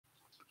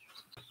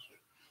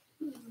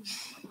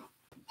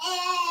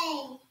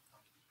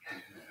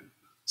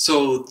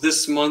So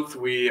this month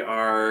we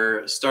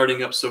are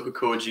starting up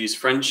Sokukoji's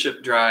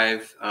Friendship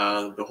Drive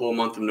the whole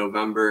month of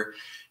November,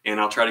 and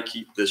I'll try to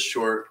keep this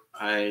short.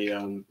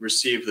 I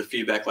received the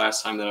feedback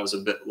last time that I was a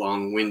bit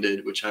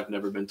long-winded, which I've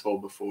never been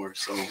told before.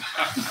 So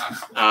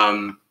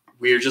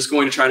we are just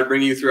going to try to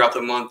bring you throughout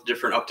the month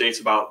different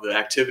updates about the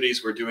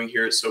activities we're doing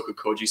here at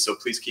Sokukoji. So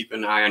please keep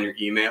an eye on your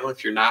email.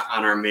 If you're not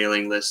on our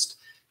mailing list,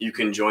 you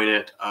can join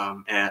it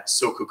at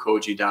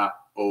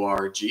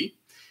sokukoji.org.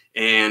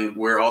 And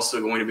we're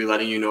also going to be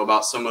letting you know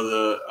about some of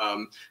the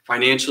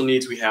financial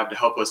needs we have to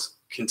help us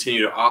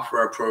continue to offer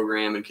our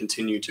program and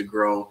continue to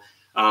grow.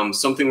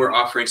 Something we're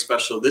offering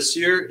special this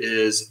year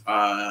is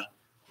a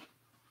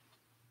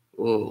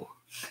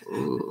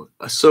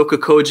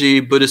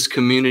Sokukoji Buddhist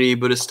Community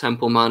Buddhist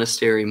Temple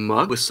Monastery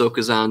mug with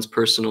Sokuzan's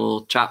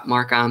personal chop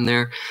mark on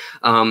there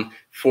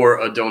for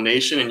a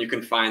donation, and you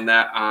can find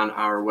that on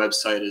our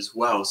website as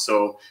well.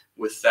 So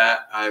with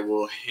that, I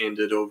will turn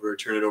it over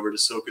to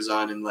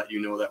Sokuzan and let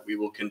you know that we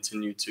will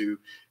continue to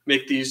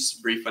make these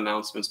brief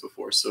announcements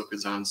before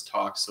Sokuzan's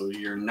talk, so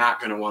you're not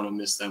going to want to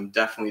miss them.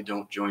 Definitely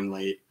don't join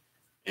late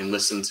and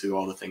listen to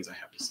all the things I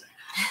have to say.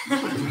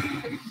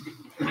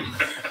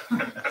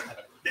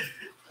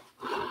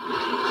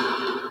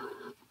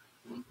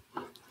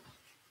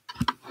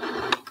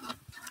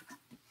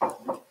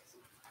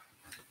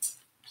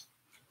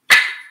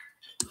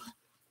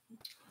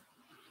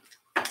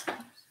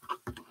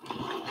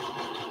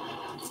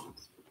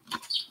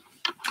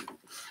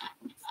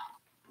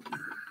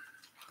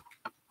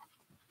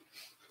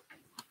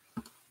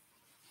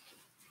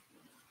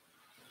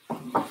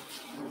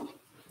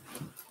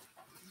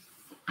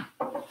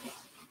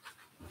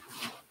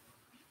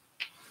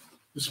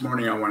 This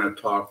morning I want to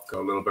talk a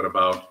little bit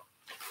about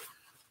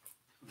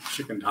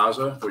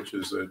Shikantaza, which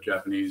is a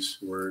Japanese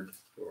word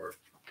for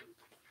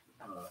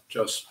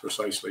just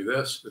precisely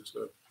this. It's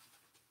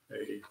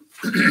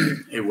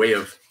a way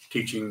of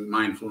teaching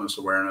mindfulness,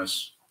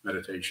 awareness,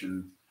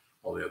 meditation,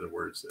 all the other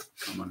words that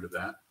come under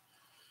that.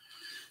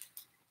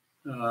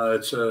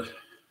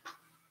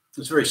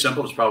 It's very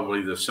simple. It's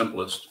probably the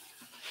simplest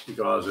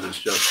because it is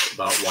just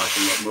about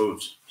watching what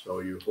moves.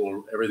 So you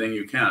hold everything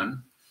you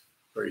can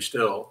very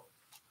still.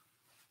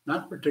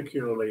 Not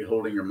particularly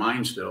holding your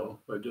mind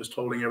still, but just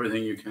holding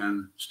everything you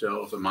can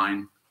still. If the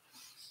mind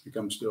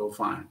becomes still,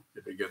 fine.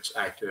 If it gets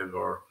active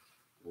or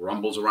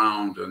rumbles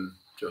around, and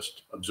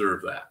just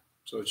observe that.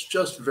 So it's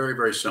just very,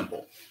 very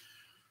simple.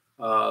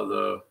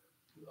 The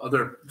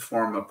other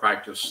form of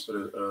practice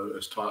that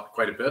is taught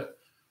quite a bit,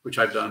 which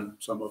I've done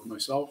some of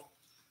myself,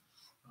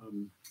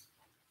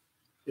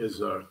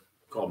 is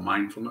called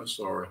mindfulness,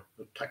 or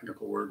the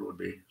technical word would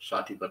be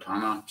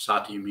Satipattana.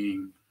 Sati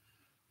meaning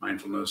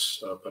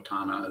mindfulness,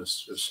 patana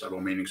is several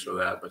meanings for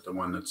that, but the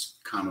one that's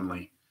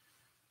commonly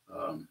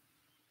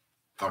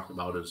talked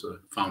about is a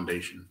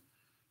foundation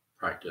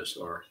practice,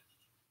 or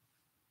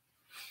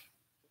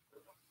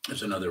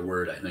there's another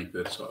word I think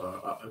that's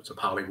it's a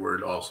Pali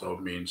word, also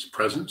means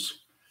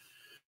presence.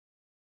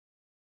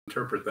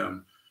 Interpret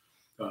them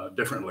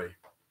differently,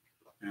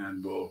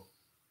 and we'll,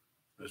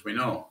 as we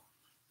know,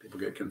 people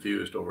get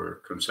confused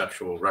over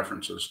conceptual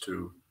references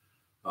to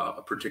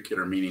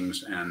particular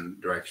meanings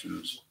and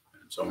directions,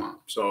 so on.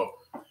 So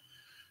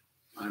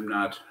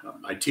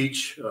I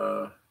teach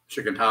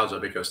Shikantaza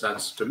because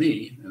that's, to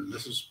me, and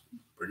this is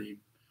pretty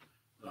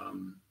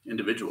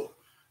individual,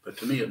 but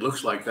to me it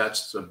looks like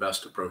that's the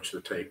best approach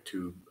to take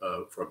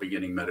for a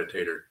beginning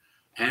meditator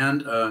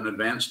and an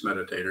advanced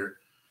meditator,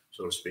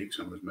 so to speak.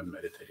 Someone who's been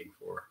meditating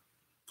for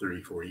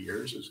 30, 40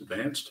 years is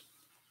advanced.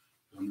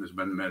 Someone who's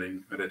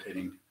been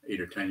meditating 8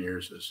 or 10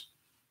 years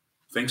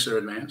thinks they're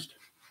advanced,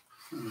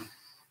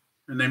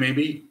 and they may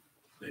be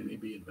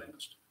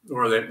advanced.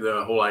 Or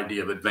the whole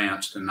idea of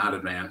advanced and not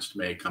advanced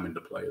may come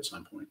into play at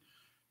some point.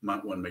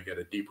 One may get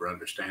a deeper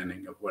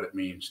understanding of what it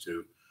means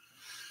to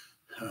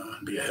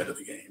be ahead of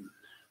the game,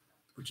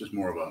 which is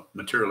more of a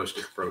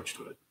materialistic approach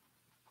to it.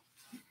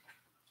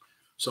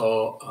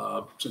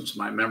 So since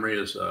my memory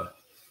is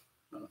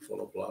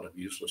full of a lot of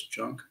useless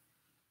junk,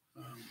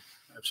 I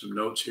have some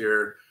notes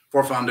here.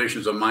 Four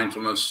Foundations of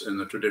Mindfulness in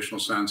the traditional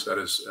sense, that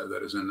is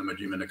in the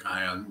Majjhima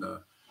Nikaya and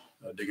the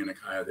Digha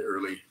Nikaya, the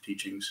early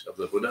teachings of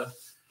the Buddha.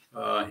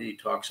 He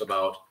talks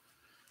about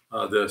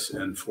this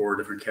in 4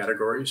 different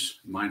categories: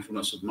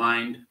 mindfulness of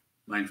mind,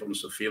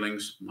 mindfulness of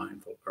feelings,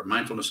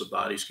 mindfulness of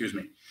body, excuse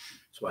me.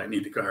 That's why I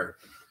need the card.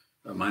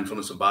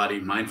 Mindfulness of body,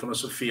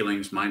 mindfulness of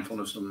feelings,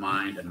 mindfulness of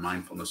mind, and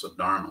mindfulness of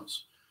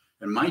dharmas.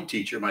 And my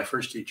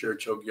first teacher,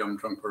 Chogyam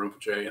Trungpa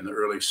Rinpoche, in the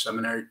early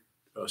seminary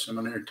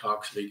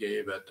talks that he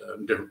gave at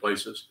different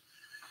places.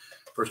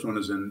 First one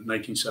is in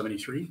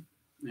 1973,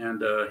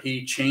 and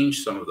he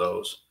changed some of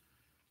those.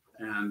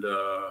 And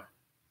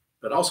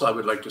but also, I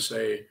would like to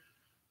say,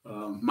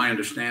 my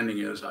understanding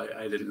is,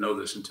 I didn't know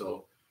this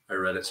until I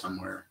read it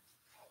somewhere,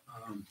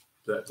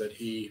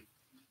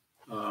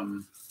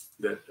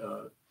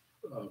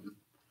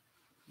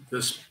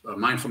 this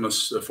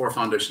mindfulness, the 4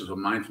 Foundations of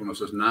Mindfulness,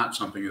 is not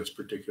something that's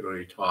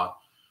particularly taught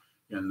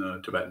in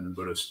the Tibetan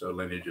Buddhist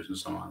lineages and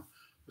so on.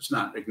 It's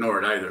not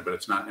ignored either, but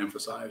it's not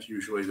emphasized.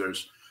 Usually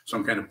there's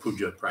some kind of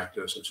puja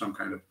practice or some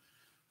kind of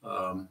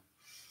um,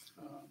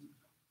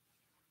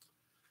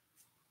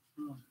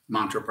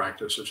 mantra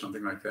practice or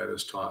something like that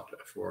is taught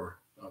for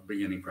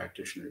beginning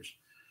practitioners.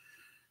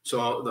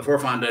 So the Four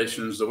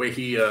Foundations, the way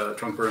he,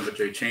 Trungpa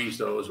Rinpoche, changed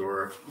those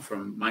were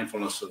from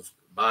mindfulness of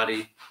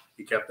body.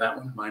 He kept that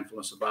one,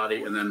 mindfulness of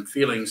body. And then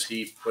feelings,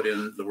 he put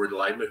in the word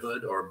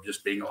livelihood, or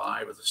just being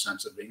alive, with a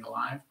sense of being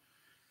alive.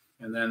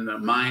 And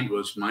then mind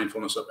was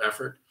mindfulness of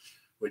effort,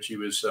 which he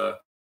was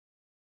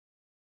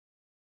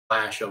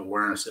flash of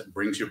awareness that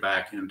brings you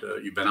back into,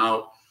 you've been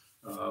out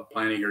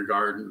planting your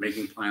garden,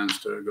 making plans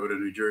to go to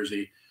New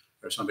Jersey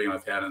or something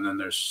like that. And then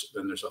there's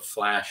a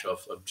flash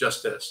of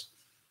just this.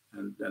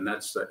 And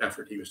that's the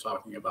effort he was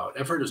talking about.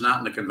 Effort is not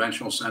in the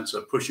conventional sense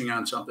of pushing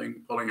on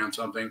something, pulling on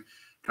something,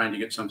 trying to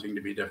get something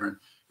to be different.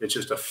 It's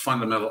just a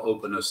fundamental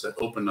openness that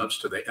opens up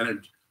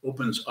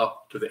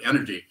to the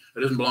energy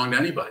that doesn't belong to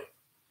anybody.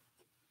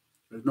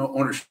 There's no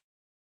ownership.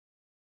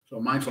 So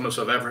mindfulness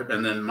of effort,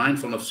 and then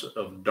mindfulness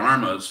of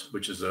dharmas,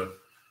 which is the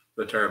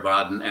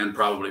Theravadan and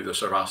probably the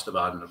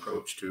Sarvastivadin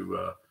approach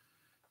to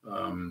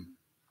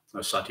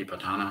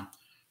Satipattana,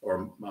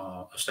 or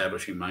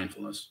establishing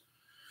mindfulness.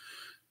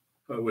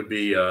 Would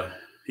be,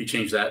 he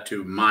changed that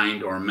to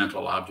mind or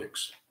mental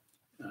objects.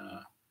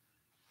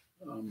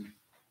 I'm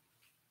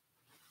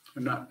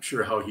not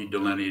sure how he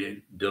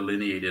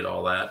delineated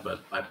all that, but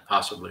I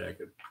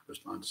could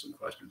respond to some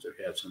questions if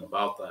you had some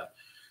about that.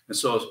 And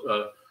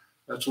so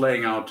that's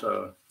laying out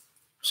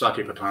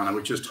Satipatthana,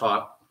 which is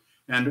taught,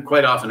 and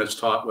quite often it's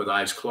taught with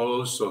eyes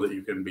closed so that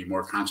you can be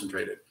more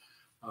concentrated.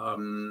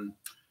 Zazen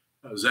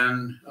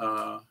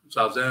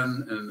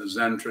and the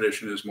Zen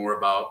tradition is more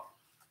about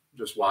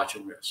just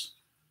watching this.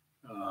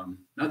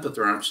 Not that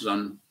there aren't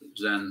Zen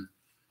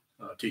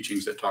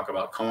teachings that talk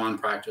about koan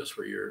practice,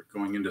 where you're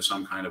going into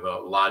some kind of a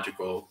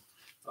logical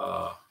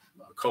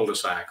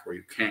cul-de-sac where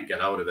you can't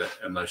get out of it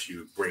unless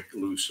you break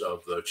loose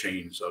of the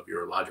chains of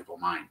your logical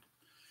mind.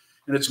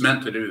 And it's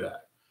meant to do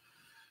that.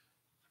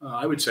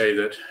 I would say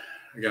that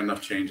I got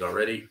enough chains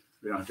already.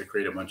 We don't have to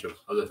create a bunch of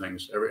other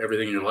things.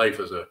 Everything in your life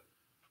is a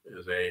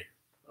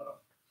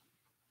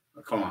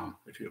koan.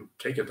 If you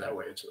take it that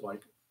way, it's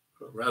like,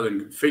 rather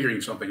than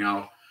figuring something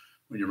out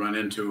when you run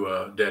into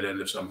a dead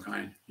end of some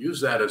kind,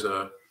 use that as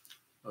the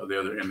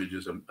other image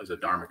as a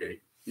dharma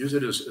gate. Use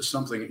it as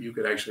something that you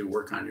could actually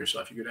work on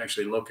yourself. You could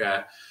actually look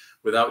at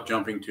without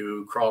jumping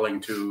to, crawling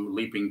to,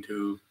 leaping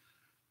to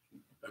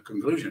a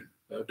conclusion,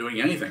 without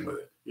doing anything with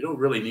it. You don't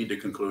really need to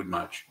conclude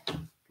much.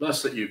 The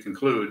less that you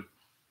conclude,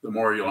 the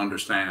more you'll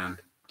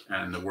understand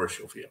and the worse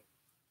you'll feel.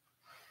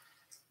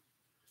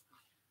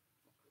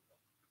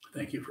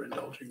 Thank you for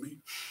indulging me.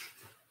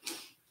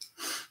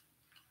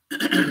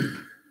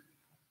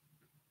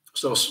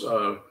 So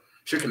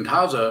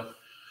Shikantaza,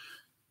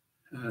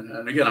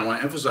 and again, I want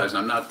to emphasize,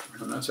 I'm not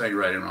saying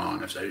right and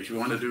wrong. I say, if you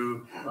want to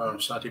do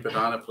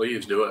Satipatthana,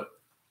 please do it.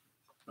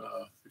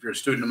 If you're a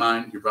student of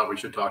mine, you probably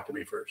should talk to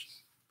me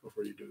first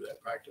before you do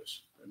that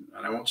practice. And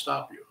I won't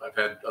stop you. I've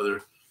had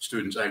other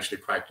students actually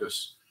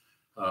practice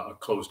a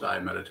closed eye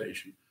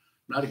meditation.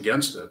 I'm not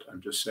against it.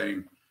 I'm just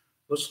saying,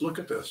 let's look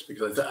at this,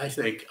 because I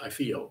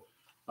feel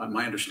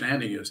my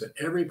understanding is that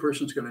every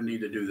person's going to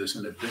need to do this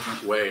in a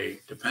different way,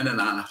 depending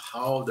on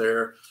how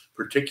their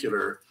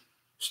particular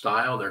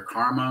style, their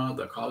karma,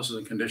 the causes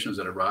and conditions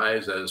that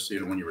arise as,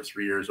 when you were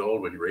 3 years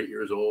old, when you were 8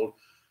 years old,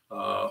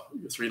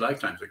 3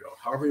 lifetimes ago,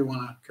 however you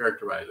want to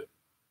characterize it.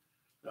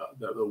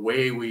 The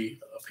way we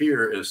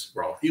appear is,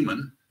 we're all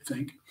human, I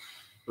think,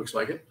 looks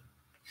like it.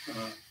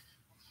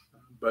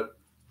 But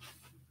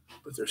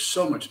there's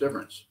so much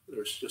difference.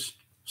 There's just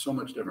so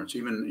much difference.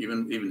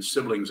 Even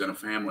siblings in a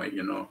family,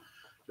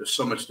 there's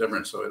so much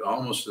difference. So it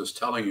almost is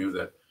telling you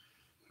that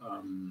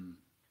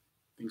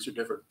things are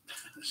different.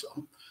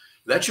 So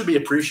that should be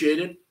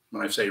appreciated.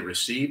 When I say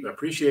receive,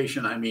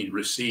 appreciation, I mean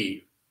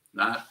receive,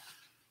 not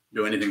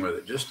do anything with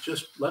it.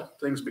 Just let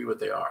things be what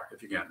they are,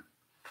 if you can.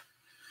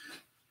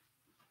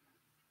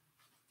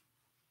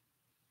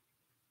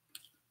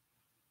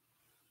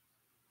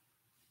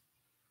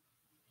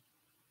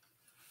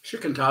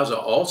 Shikantaza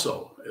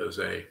also is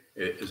a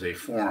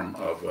form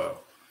of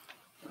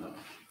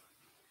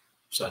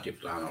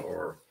Satipatthana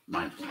or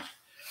mindfulness.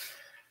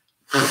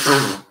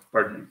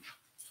 Pardon me.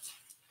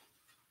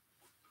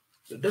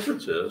 The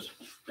difference is,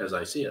 as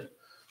I see it,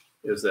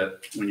 is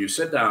that when you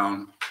sit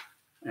down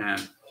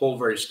and hold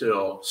very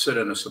still, sit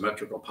in a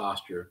symmetrical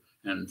posture,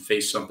 and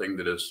face something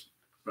that is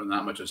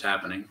not much is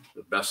happening.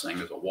 The best thing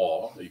is a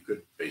wall. You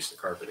could face the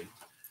carpeting.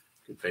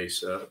 You could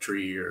face a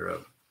tree or a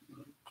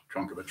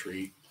trunk of a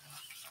tree.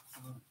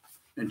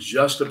 And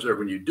just observe.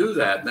 When you do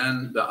that,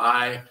 then the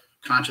eye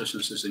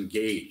consciousness is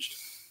engaged.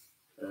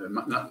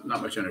 Not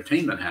much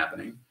entertainment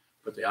happening,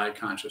 but the eye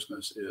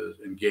consciousness is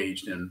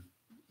engaged in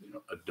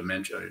a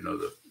dimension.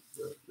 The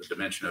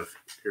dimension of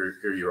here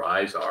your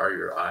eyes are,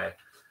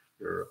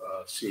 your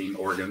seeing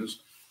organs,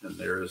 and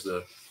there is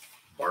the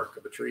bark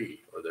of a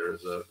tree, or there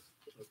is a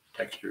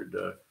textured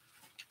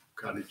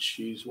cottage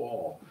cheese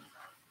wall,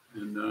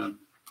 and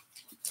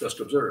just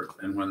observe.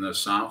 And when the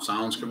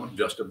sounds come up,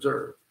 just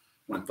observe.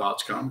 When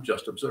thoughts come,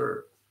 just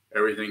observe.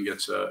 Everything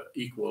gets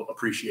equal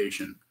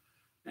appreciation,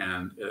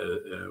 and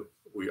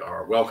we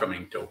are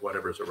welcoming to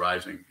whatever's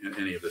arising in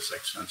any of the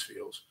six sense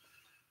fields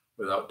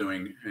without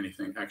doing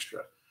anything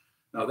extra.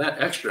 Now, that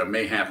extra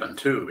may happen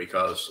too,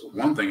 because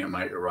one thing that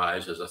might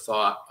arise is a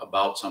thought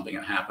about something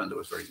that happened that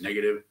was very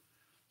negative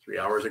 3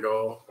 hours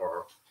ago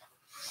or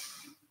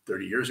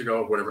 30 years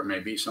ago, whatever it may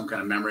be, some kind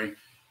of memory.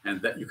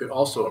 And that you could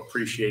also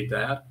appreciate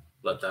that,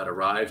 let that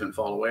arise and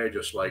fall away,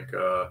 just like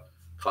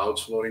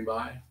clouds floating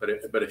by.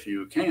 But if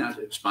you can't,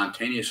 if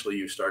spontaneously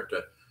you start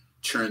to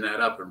churn that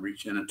up and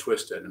reach in and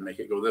twist it and make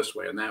it go this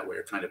way and that way,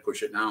 or trying to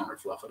push it down or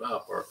fluff it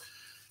up or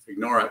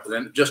ignore it,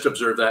 then just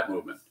observe that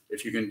movement.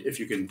 If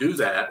you can do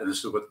that, and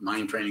this is what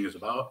mind training is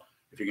about,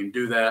 if you can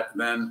do that,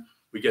 then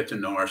we get to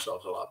know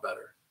ourselves a lot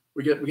better.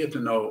 We get to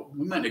know,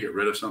 we might not get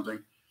rid of something,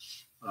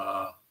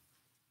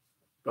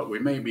 but we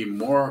may be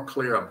more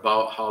clear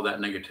about how that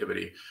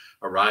negativity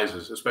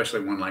arises,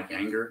 especially one like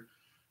anger.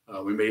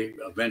 We may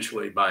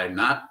eventually, by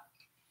not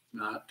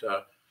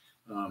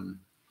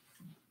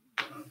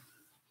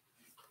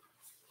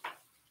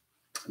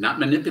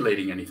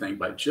manipulating anything,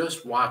 by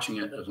just watching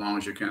it as long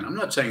as you can. I'm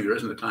not saying there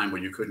isn't a time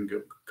when you couldn't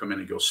come in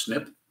and go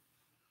snip,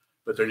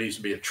 but there needs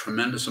to be a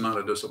tremendous amount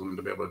of discipline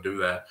to be able to do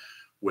that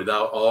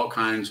without all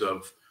kinds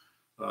of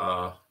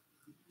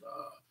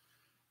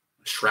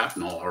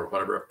shrapnel or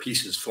whatever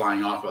pieces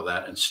flying off of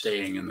that and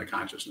staying in the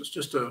consciousness.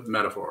 Just a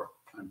metaphor.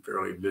 I'm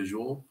fairly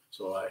visual,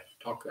 so I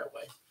talk that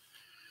way.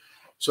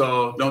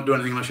 So don't do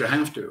anything unless you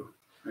have to.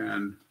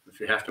 And if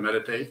you have to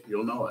meditate,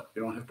 you'll know it.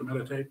 You don't have to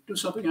meditate, do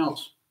something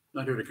else.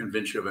 I'm not here to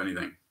convince you of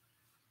anything.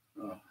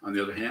 On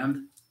the other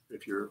hand,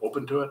 if you're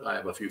open to it, I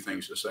have a few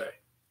things to say.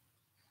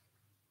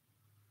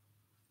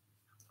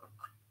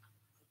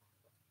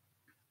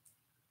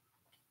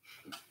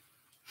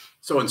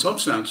 So in some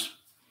sense,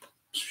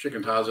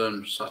 Shikantaza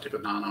and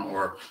Satipattana,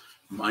 or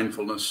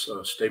mindfulness,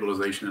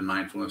 stabilization and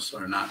mindfulness,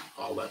 are not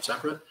all that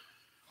separate.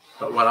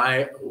 But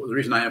the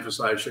reason I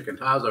emphasize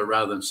Shikantaza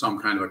rather than some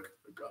kind of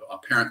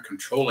apparent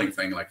controlling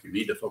thing, like you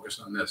need to focus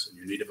on this and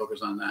you need to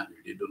focus on that,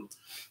 you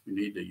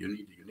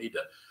need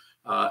to.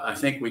 I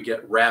think we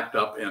get wrapped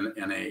up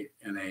in a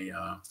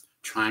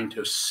trying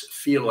to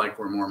feel like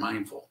we're more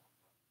mindful.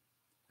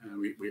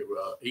 And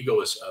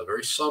ego is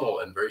very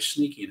subtle and very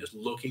sneaky and is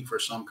looking for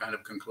some kind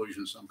of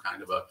conclusion, some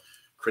kind of a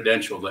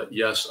credential that,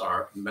 yes,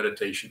 our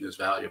meditation is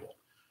valuable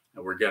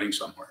and we're getting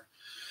somewhere.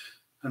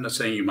 I'm not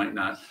saying you might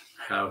not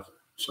have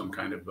some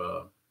kind of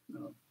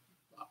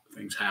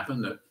things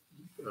happen that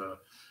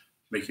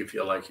make you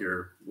feel like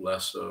you're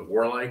less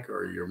warlike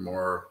or you're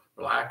more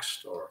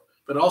relaxed,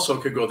 but also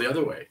it could go the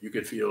other way. You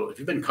could feel, if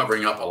you've been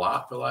covering up a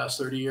lot for the last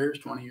 30 years,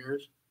 20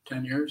 years,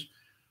 10 years,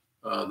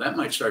 that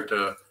might start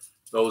to,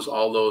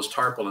 all those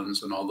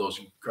tarpaulins and all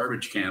those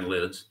garbage can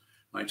lids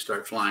might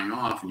start flying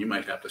off, and you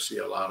might have to see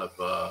a lot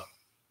of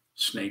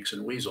snakes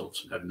and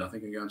weasels. I have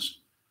nothing against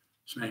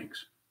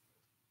snakes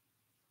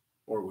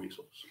or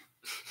weasels.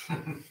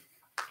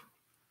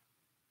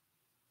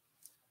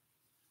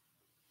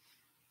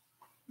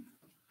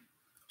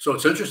 So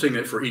it's interesting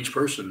that for each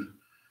person,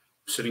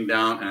 sitting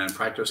down and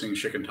practicing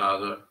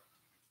Shikantaza,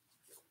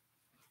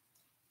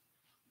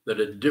 that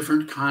a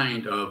different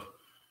kind of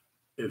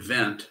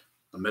event,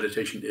 a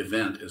meditation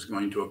event, is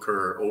going to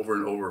occur over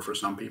and over for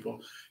some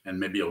people, and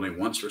maybe only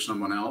once for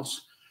someone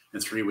else,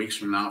 and 3 weeks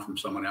from now from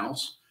someone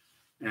else.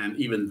 And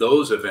even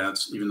those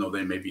events, even though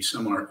they may be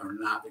similar, are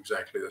not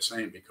exactly the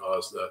same,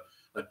 because the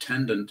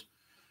attendant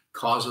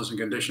causes and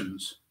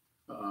conditions,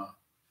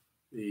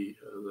 the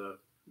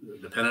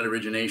dependent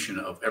origination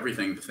of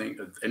everything,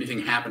 anything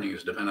happening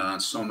is dependent on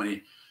so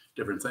many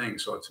different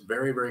things. So it's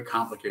very, very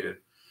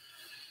complicated.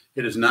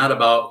 It is not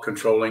about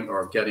controlling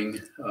or getting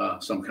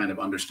some kind of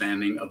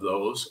understanding of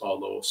those,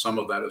 although some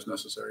of that is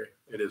necessary.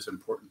 It is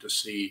important to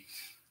see,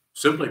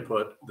 simply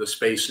put, the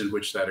space in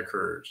which that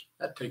occurs.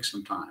 That takes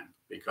some time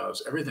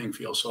because everything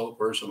feels so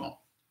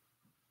personal.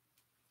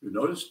 You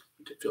notice?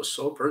 It feels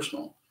so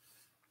personal.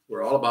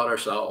 We're all about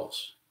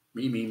ourselves.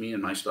 Me,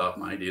 and my stuff,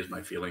 my ideas,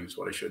 my feelings,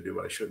 what I should do,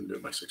 what I shouldn't do,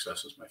 my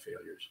successes, my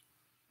failures.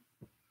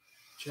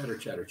 Chatter.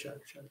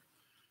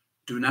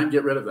 Do not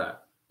get rid of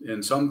that.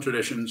 In some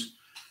traditions,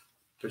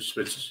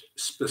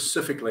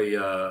 specifically,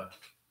 not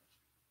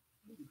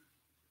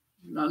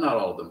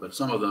all of them, but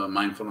some of the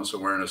mindfulness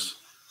awareness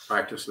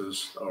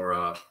practices,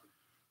 or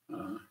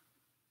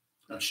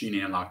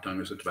Shini and Laktung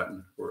is the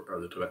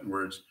Tibetan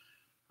words.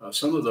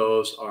 Some of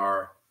those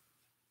are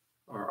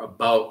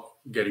about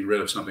getting rid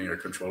of something or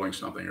controlling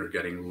something or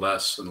getting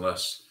less and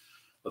less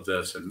of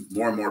this and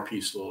more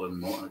peaceful and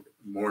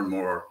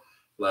more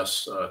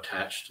less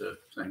attached to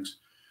things.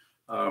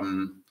 I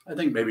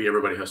think maybe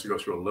everybody has to go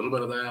through a little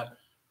bit of that,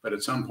 but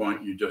at some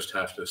point you just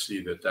have to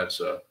see that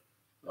that's a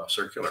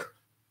circular,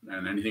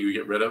 and anything you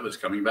get rid of is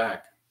coming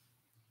back.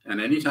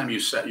 And anytime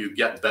you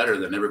get better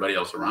than everybody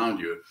else around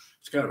you,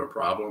 it's kind of a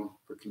problem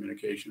for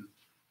communication.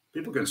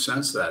 People can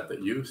sense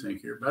that you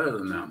think you're better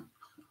than them.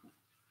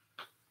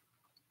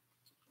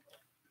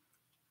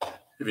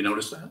 Have you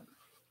noticed that?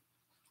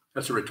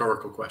 That's a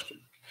rhetorical question.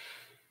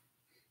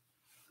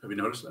 Have you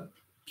noticed that?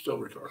 Still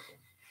rhetorical.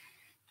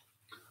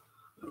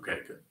 Okay,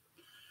 good.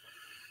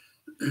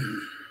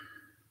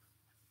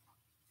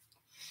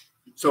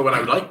 So what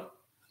I'd like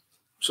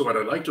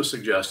to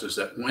suggest is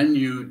that when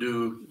you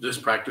do this,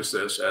 practice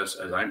this as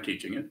I'm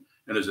teaching it,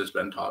 and as it's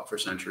been taught for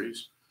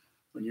centuries,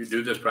 when you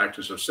do this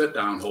practice of sit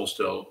down, hold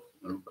still,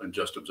 and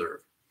just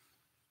observe,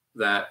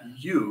 that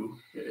you,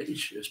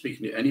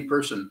 speaking to any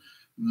person,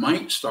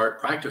 might start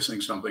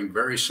practicing something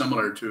very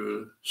similar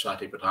to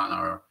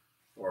Satipattana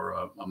or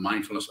a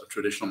mindfulness, a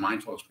traditional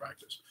mindfulness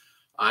practice.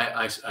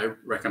 I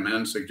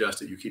suggest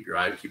that you keep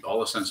all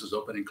the senses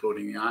open,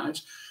 including the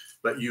eyes.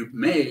 But you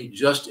may,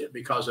 just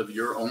because of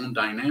your own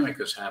dynamic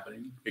that's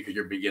happening, because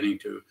you're beginning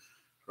to,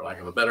 for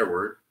lack of a better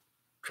word,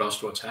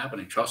 trust what's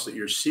happening, trust that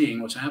you're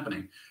seeing what's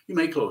happening, you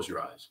may close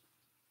your eyes.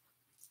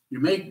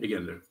 You may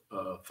begin to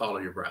follow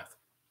your breath,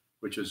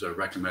 which is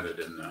recommended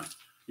in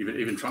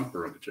even Trungpa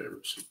Rinpoche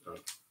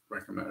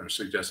recommended or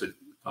suggested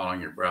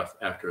following your breath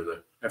after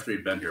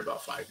he'd been here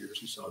about 5 years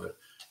and saw that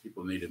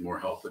people needed more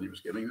help than he was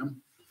giving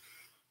them.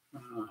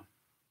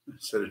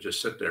 Instead of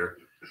just sit there,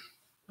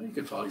 you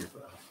can follow your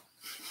breath.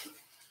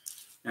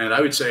 And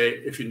I would say,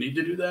 if you need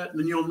to do that,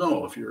 then you'll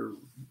know if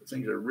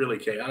things are really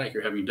chaotic,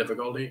 you're having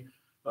difficulty,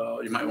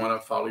 you might want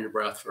to follow your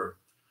breath for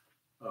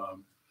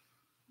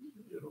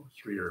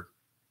 3 or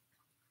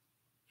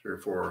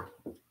 4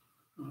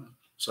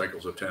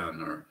 cycles of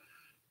 10, or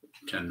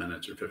 10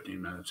 minutes or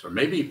 15 minutes, or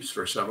maybe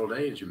for several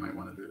days, you might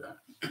want to do that.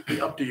 It'd be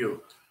up to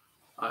you.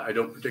 I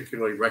don't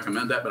particularly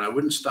recommend that, but I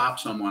wouldn't stop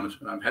someone.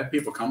 I've had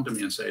people come to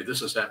me and say,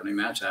 this is happening,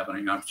 that's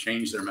happening. I've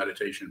changed their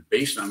meditation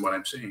based on what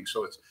I'm seeing.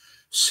 So it's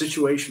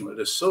situational. It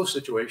is so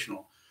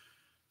situational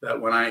that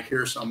when I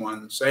hear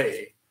someone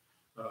say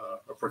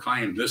or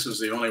proclaim, this is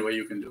the only way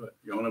you can do it,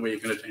 the only way you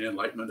can attain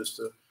enlightenment is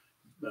to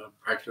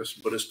practice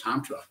Buddhist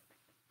Tantra,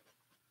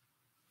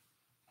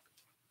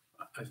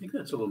 I think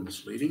that's a little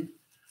misleading.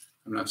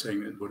 I'm not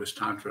saying that Buddhist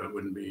Tantra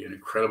wouldn't be an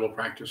incredible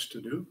practice to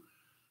do,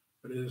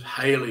 but it is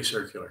highly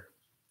circular.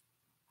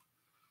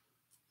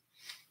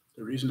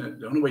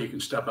 The only way you can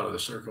step out of the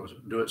circle is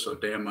do it so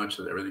damn much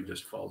that everything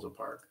just falls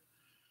apart.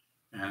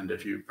 And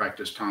if you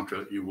practice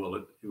Tantra, you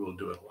will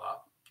do it a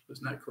lot.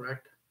 Isn't that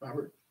correct,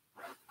 Robert?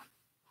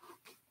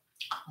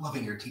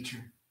 Loving your teacher.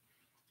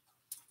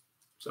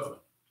 So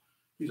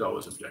he's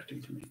always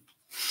objecting to me.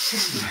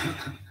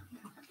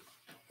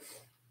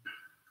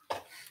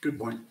 Good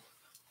point.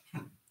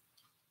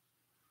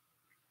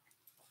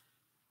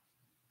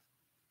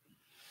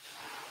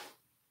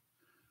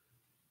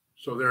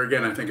 So there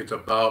again, I think it's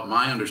about,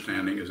 my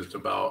understanding is it's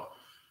about,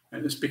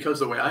 and it's because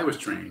the way I was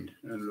trained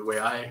and the way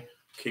I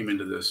came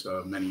into this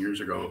many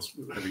years ago,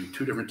 having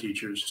 2 different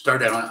teachers,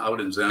 started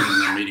out in Zen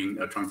and then meeting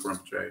Trungpa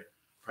Rinpoche,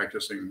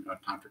 practicing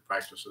tantric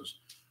practices,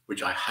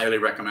 which I highly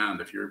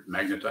recommend. If you're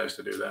magnetized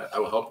to do that, I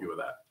will help you with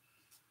that.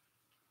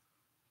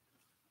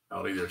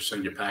 I'll either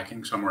send you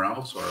packing somewhere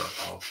else, or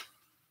I'll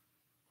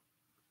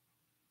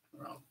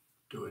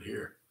do it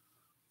here.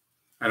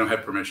 I don't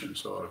have permission,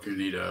 so if you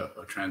need a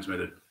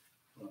transmitted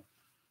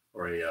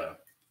or a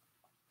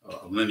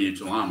lineage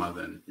lama,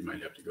 then you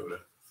might have to go to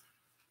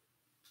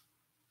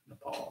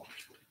Nepal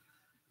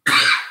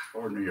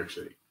or New York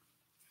City.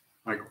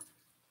 Michael.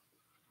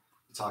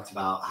 You talked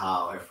about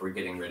how if we're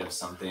getting rid of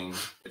something,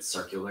 it's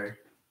circular.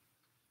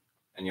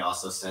 And you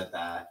also said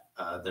that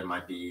there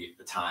might be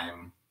a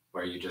time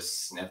where you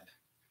just snip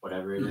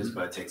whatever it is,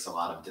 but it takes a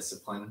lot of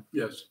discipline.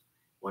 Yes.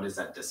 What is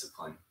that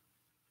discipline?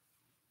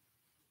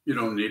 You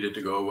don't need it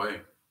to go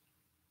away.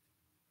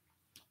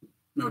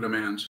 No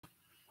demands.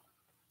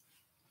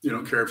 You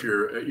don't care if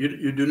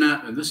you do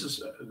not, and this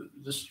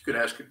you could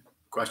ask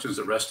questions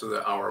the rest of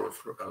the hour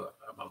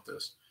about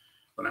this,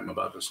 what I'm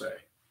about to say.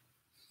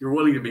 You're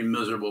willing to be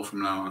miserable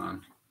from now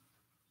on.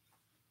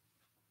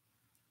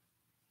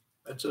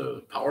 That's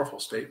a powerful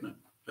statement.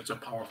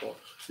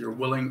 You're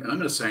willing, and I'm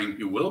not saying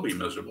you will be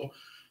miserable,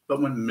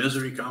 but when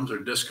misery comes or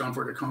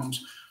discomfort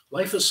comes,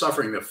 life is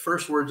suffering. The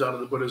first words out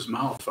of the Buddha's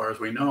mouth, as far as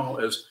we know,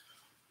 is,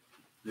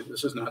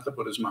 this is not the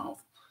Buddha's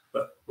mouth,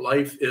 but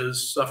life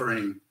is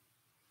suffering.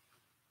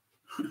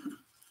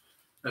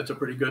 That's a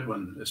pretty good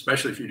one,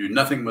 especially if you do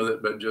nothing with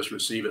it but just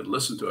receive it,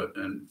 listen to it,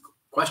 and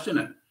question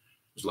it.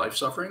 Is life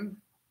suffering?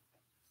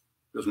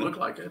 Doesn't look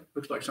like it.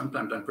 Looks like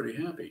sometimes I'm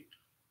pretty happy.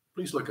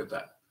 Please look at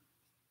that.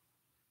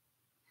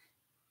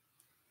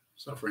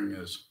 Suffering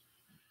is,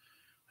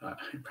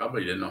 he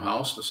probably didn't know how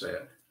else to say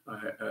it.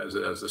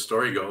 As the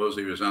story goes,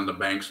 he was on the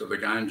banks of the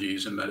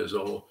Ganges and met his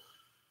homies,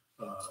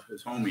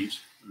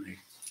 and the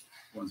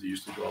ones he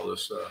used to do all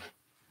this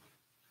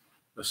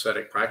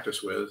ascetic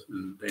practice with,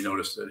 and they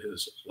noticed that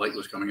his light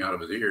was coming out of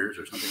his ears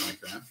or something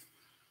like that.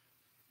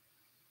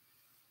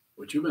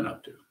 What you been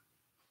up to?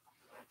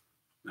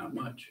 Not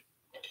much.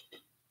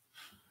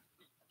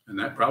 And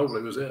that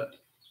probably was it.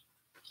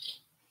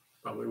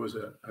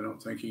 I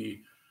don't think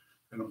he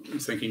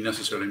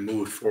necessarily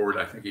moved forward.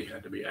 I think he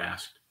had to be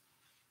asked.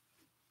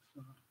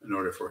 In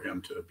order for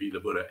him to be the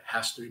Buddha, it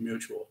has to be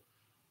mutual.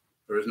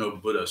 There is no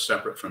Buddha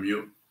separate from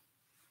you.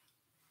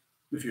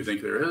 If you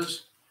think there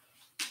is,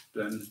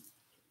 then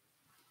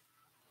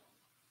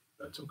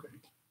that's okay.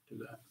 do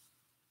that.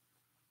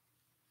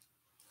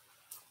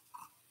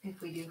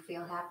 If we do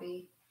feel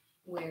happy,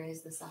 where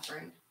is the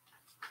suffering?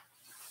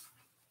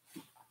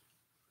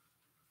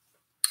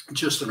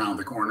 Just around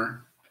the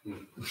corner.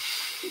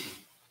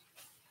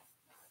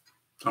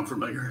 Sound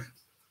familiar?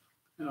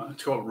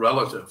 It's called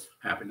relative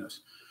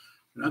happiness.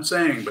 I'm not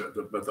saying,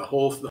 but the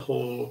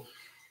whole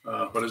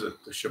what is it?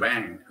 The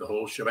shebang, the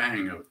whole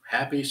shebang of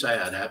happy,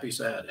 sad, happy,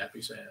 sad,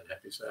 happy, sad,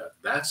 happy, sad.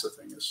 That's the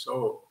thing that's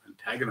so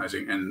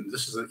antagonizing. And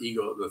this is the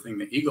ego, the thing,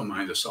 the ego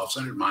mind, the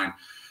self-centered mind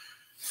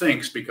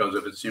thinks, because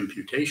of its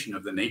imputation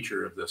of the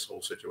nature of this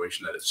whole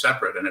situation, that it's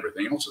separate and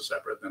everything else is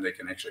separate, then they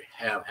can actually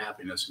have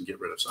happiness and get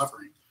rid of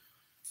suffering,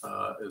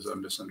 is a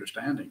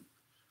misunderstanding.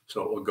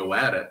 So it will go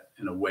at it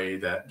in a way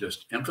that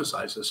just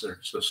emphasizes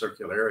the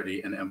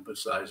circularity and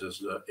emphasizes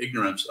the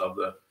ignorance of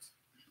the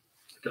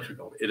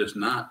difficulty. It is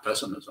not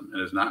pessimism. It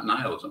is not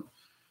nihilism,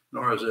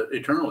 nor is it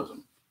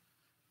eternalism.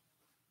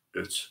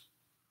 It's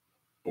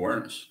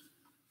awareness.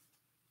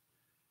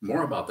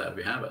 More about that if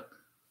we have it.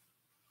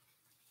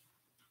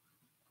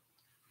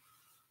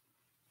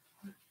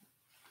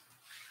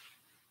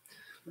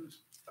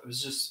 I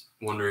was just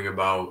wondering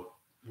about,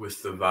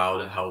 with the vow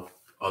to help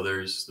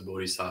others, the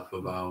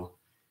Bodhisattva vow,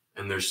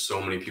 and there's so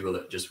many people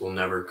that just will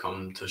never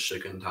come to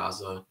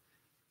Shikantaza.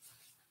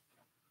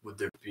 Would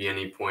there be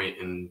any point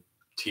in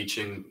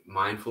teaching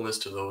mindfulness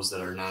to those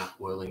that are not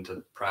willing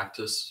to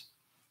practice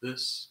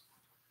this?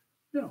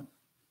 Yeah,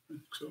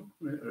 so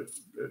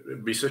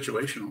it'd be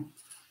situational.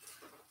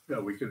 Yeah,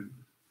 we could.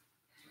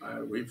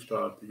 We've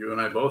taught, you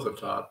and I both have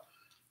taught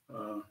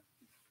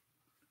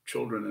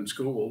children in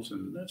schools,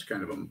 and that's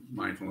kind of a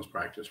mindfulness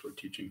practice. We're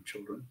teaching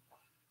children,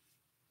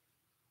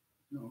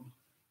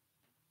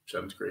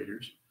 seventh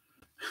graders.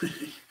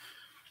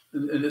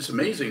 And it's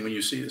amazing when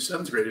you see the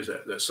seventh graders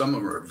that some of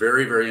them are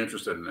very, very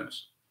interested in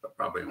this, but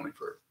probably only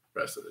for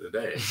the rest of the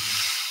day.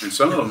 And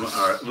some of them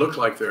look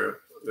like they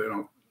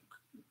don't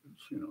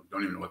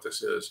even know what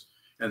this is.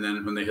 And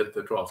then when they hit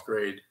the 12th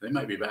grade, they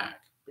might be back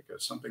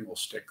because something will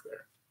stick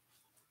there,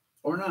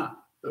 or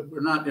not. But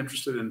we're not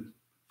interested in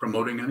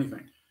promoting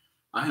anything.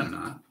 I am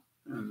not,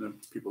 and the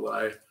people that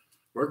I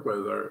work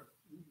with are,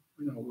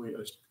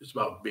 it's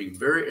about being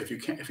very.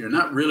 If you're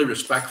not really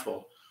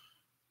respectful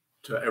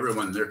to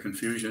everyone, their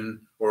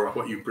confusion, or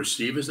what you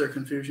perceive as their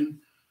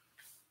confusion,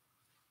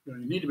 you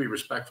need to be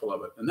respectful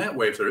of it. And that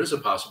way, if there is a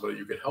possibility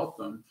you could help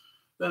them,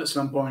 then at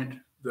some point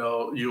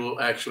you'll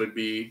actually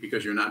be,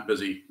 because you're not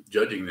busy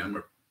judging them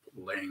or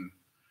laying,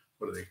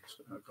 what do they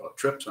call it,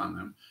 trips on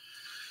them,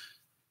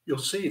 you'll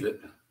see that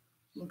it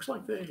looks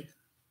like they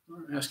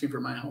are asking for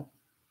my help.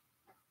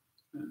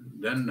 And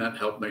then that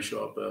help may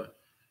show up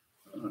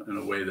in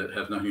a way that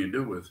has nothing to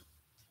do with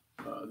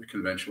the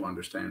conventional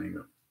understanding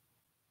of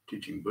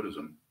teaching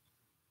Buddhism.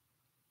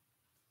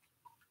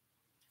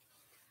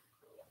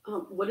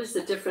 What is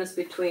the difference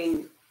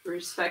between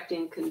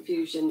respecting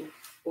confusion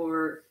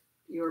or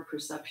your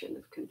perception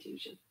of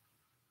confusion?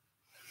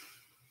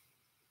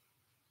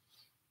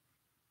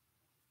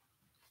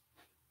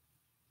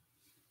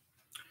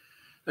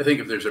 I think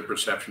if there's a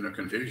perception of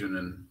confusion,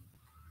 then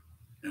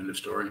end of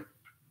story.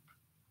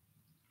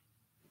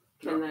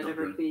 Can that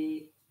ever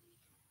be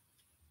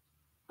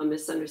a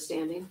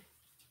misunderstanding?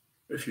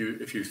 If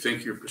you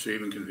think you're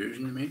perceiving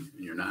confusion, you mean,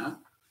 and you're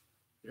not,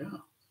 yeah,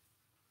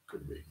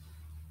 could be.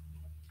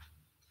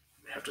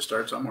 You have to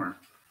start somewhere.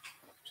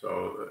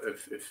 So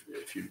if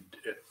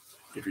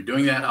you're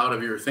doing that out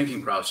of your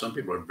thinking process, some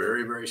people are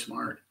very, very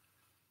smart,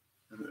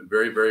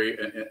 very, very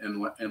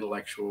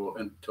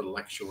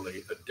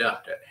intellectually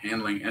adept at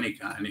handling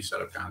any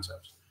set of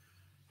concepts.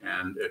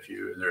 And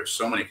there are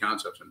so many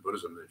concepts in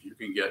Buddhism that if you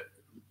can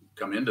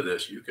come into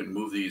this, you can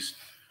move these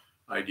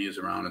ideas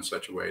around in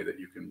such a way that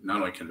you can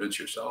not only convince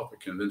yourself, but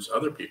convince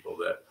other people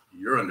that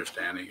your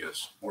understanding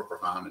is more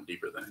profound and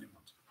deeper than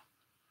anyone's.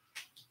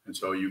 And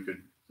so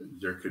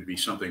there could be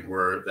something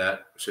where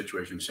that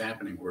situation is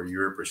happening, where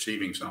you're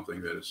perceiving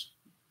something that is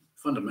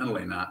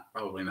fundamentally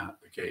probably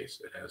not the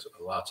case. It has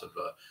lots of,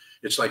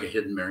 it's like a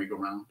hidden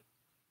merry-go-round.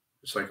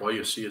 It's like all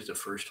you see is the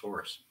first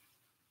horse.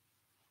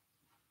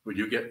 When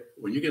you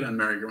get on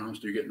merry-go-rounds,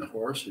 do you get in the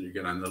horse or do you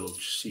get on the little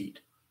seat?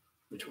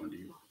 Which one do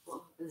you?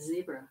 Well, the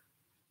zebra.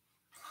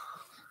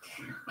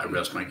 I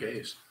rest my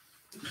case.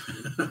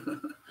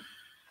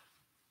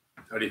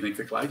 How do you think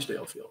the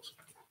Clydesdale feels?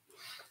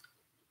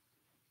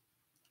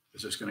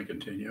 Is this going to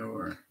continue,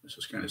 or is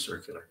this kind of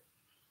circular?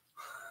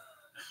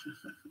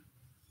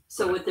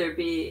 So would there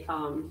be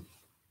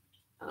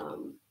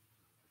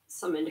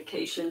some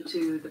indication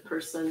to the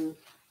person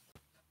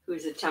who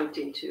is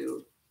attempting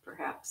to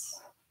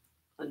perhaps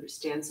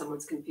understand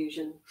someone's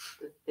confusion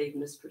that they've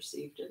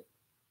misperceived it?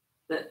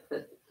 That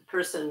the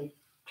person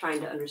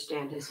trying to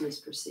understand has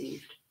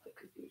misperceived the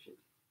confusion?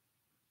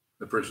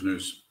 The person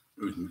who's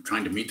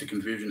trying to meet the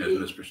confusion has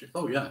misperceived.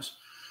 Oh, yes.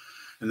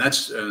 And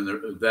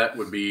that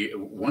would be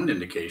one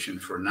indication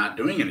for not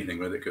doing anything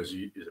with it, because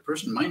the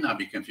person might not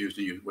be confused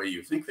in the way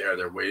you think they are,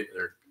 the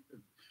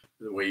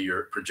way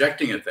you're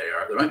projecting it they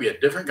are. There might be a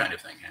different kind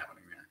of thing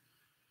happening there.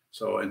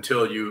 So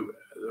until the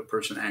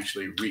person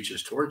actually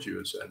reaches towards you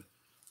and says,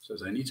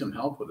 says, I need some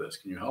help with this.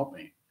 Can you help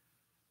me?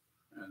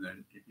 And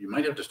then you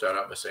might have to start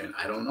out by saying,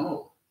 I don't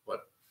know.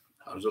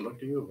 How does it look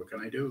to you? What can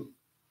I do?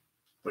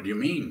 What do you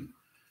mean?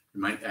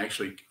 You might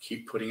actually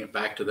keep putting it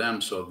back to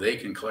them so they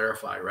can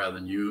clarify rather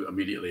than you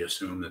immediately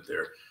assume that they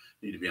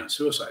need to be on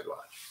suicide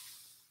watch.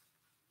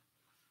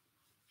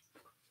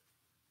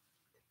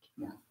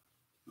 More.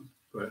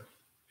 Go ahead.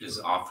 Is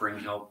offering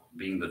help,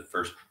 being the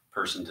first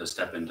person to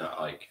step into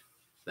like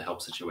the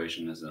help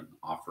situation as an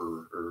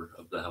offerer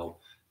of the help,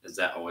 is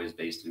that always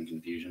based in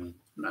confusion?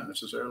 Not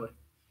necessarily.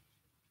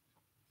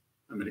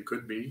 I mean, it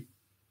could be,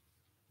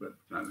 but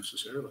not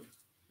necessarily.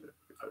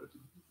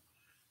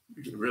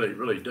 It's really,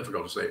 really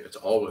difficult to say it's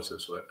always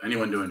this way.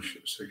 Anyone doing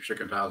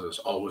Shikantaza is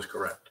always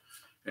correct.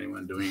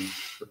 Anyone doing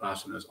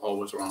Vipassana is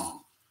always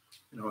wrong.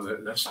 You know,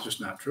 that's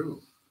just not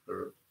true.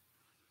 There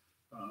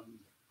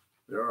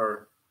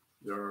are,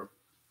 you know,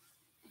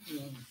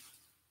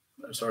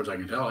 as far as I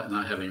can tell, and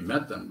not having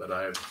met them, but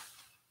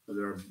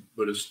there are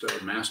Buddhist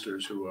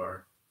masters who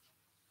are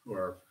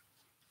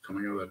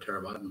coming out of the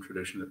Theravada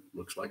tradition that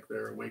looks like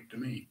they're awake to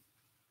me.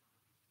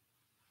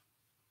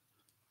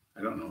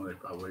 I don't know. They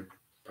probably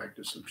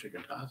practice some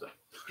Shikantaza.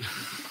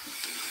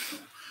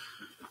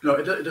 No,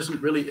 it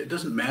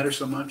doesn't matter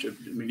so much.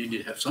 We need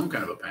to have some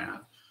kind of a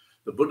path.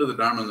 The Buddha, the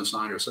Dharma, and the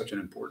Sangha are such an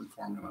important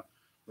formula.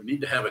 We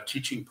need to have a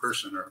teaching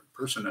person or a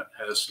person that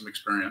has some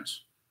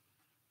experience.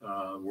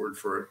 Word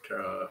for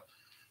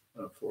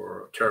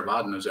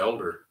Theravada is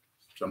elder,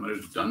 somebody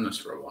who's done this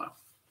for a while.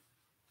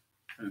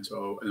 And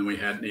then we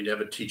need to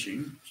have a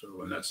teaching.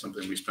 So, and that's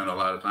something we spend a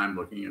lot of time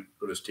looking at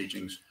Buddhist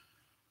teachings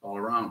all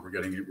around. We're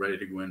getting ready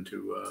to go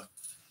into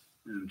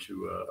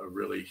a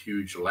really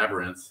huge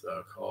labyrinth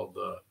called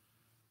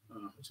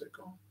what's it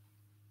called?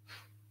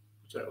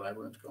 What's that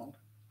labyrinth called?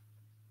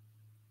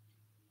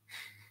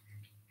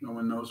 No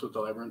one knows what the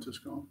labyrinth is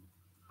called.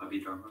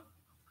 Abhidharma.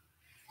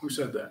 Who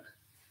said that?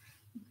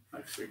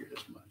 I figured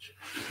as much.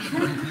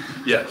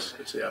 Yes,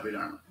 it's the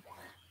Abhidharma,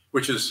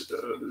 which is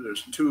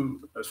there's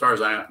two, as far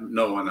as I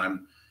know, and I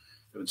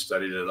haven't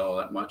studied it all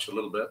that much, a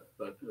little bit,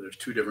 but there's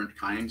two different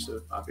kinds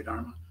of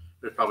Abhidharma.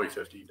 There's probably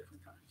 15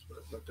 different kinds,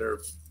 but there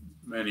are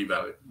many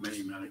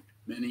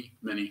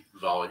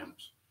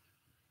volumes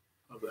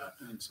of that,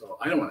 and so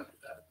I don't want to do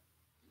that.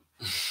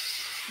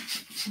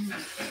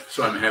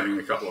 So I'm having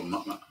a couple of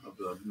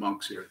the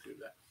monks here do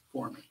that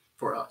for me,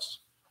 for us,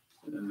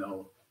 and then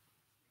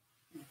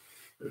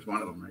there's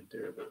one of them right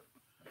there, but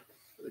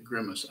the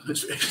grimace on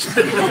his face.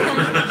 So,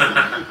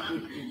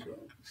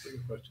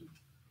 question?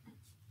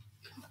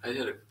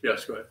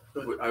 Yes, go ahead.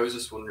 I was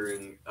just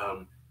wondering,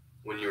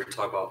 when you were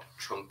talking about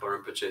Trungpa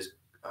Rinpoche's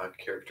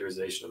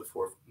characterization of the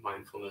Four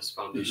Mindfulness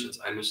Foundations,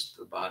 I missed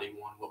the body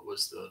one. What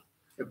was the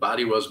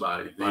body was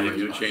body. You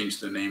body. Changed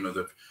the name of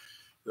the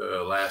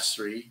last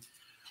three,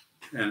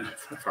 and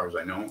as far as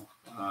I know,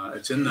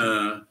 it's in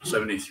the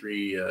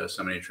 73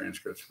 seminary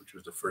transcripts, which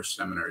was the first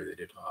seminary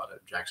they taught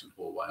at Jackson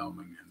Hole,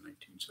 Wyoming in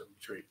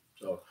 1973.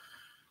 So,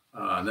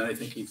 and then I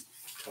think he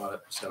taught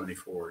at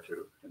 74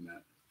 too in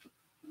that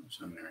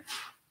seminary.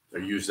 They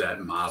used that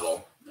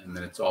model, and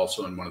then it's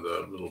also in one of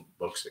the little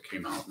books that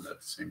came out at the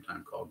same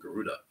time called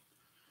Garuda.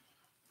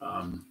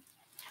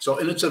 So,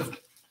 and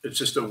it's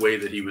just a way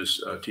that he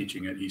was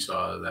teaching it. He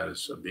saw that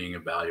as being a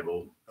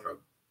valuable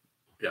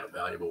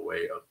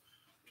way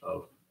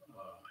of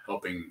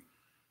helping,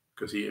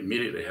 because he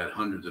immediately had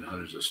hundreds and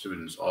hundreds of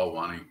students all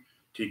wanting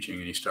teaching,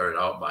 and he started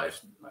out by,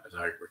 as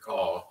I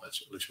recall,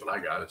 that's at least what I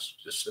got, is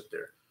just sit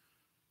there.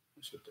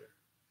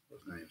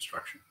 Wasn't any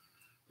instruction.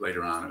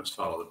 Later on, it was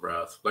follow the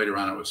breath. Later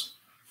on, it was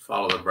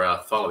follow the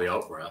breath, follow the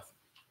out breath,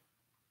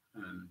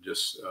 and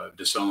just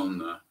disown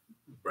the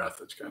breath.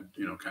 That's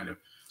kind of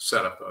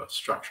set up a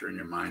structure in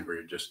your mind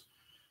where you just,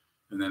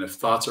 and then if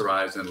thoughts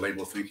arise, then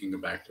label thinking, go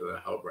back to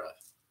the out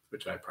breath,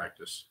 which I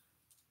practice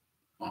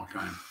a long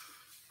time.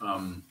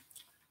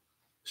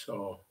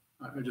 So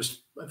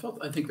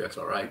I think that's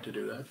all right to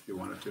do that if you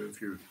wanted to.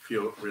 If you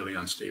feel really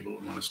unstable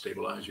and want to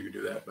stabilize, you can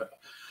do that. But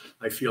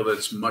I feel that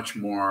it's much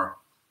more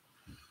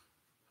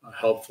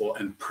helpful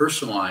and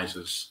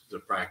personalizes the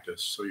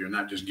practice. So you're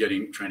not just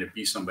trying to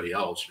be somebody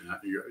else.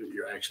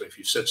 You're actually, if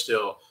you sit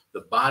still,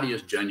 the body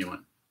is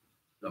genuine.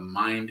 The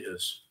mind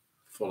is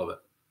full of it.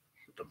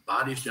 But the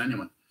body is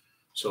genuine.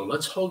 So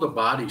let's hold the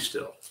body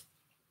still.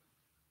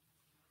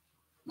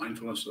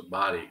 Mindfulness of the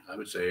body. I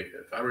would say,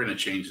 if I were going to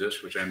change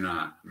this, which I'm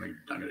not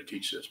going to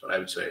teach this, but I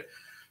would say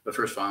the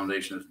first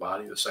foundation is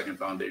body, the second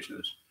foundation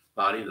is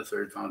body, the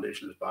third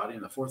foundation is body,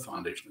 and the fourth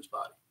foundation is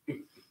body.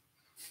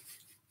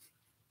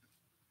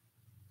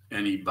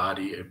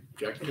 Anybody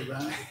object to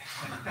that?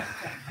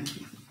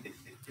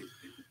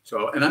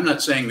 So, and I'm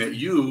not saying that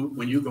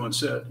when you go and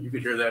sit, you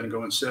could hear that and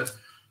go and sit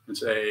and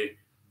say,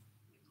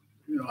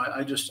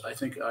 I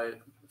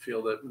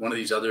feel that one of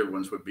these other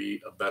ones would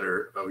be a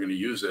better, if I were going to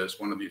use this,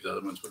 one of these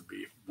other ones would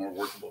be more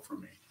workable for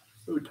me.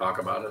 We would talk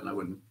about it, and I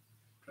wouldn't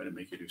try to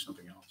make you do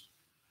something else.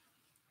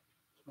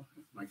 So,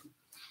 Michael?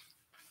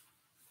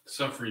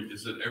 Suffering,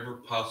 is it ever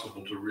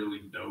possible to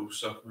really know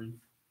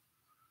suffering?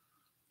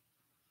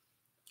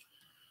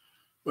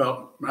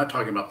 Well, we're not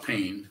talking about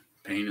pain.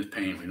 Pain is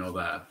pain. We know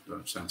that.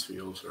 The sense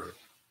fields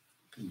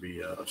can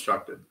be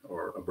obstructed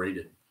or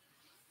abraded.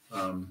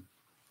 But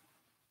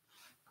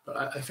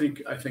I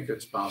think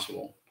it's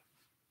possible.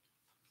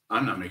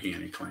 I'm not making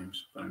any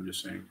claims, but I'm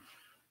just saying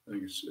I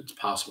think it's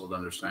possible to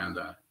understand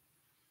that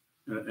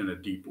in a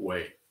deep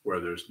way, where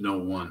there's no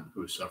one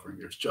who is suffering.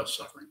 There's just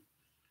suffering.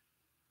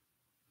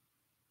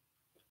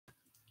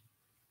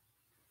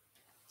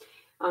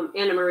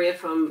 Anna Maria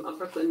from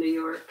Brooklyn, New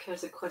York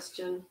has a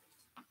question.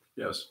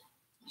 Yes.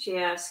 She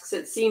asks,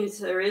 it seems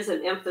there is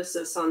an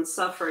emphasis on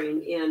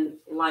suffering in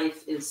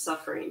life is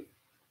suffering.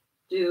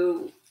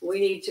 Do we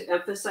need to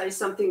emphasize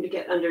something to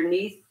get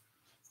underneath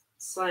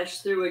 /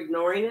 through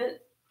ignoring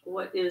it?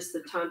 What is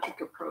the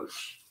tantric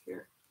approach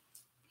here?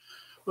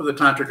 Well, the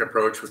tantric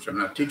approach, which I'm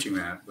not teaching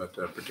that, but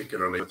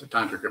particularly with the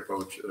tantric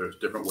approach, there's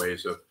different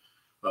ways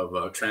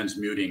of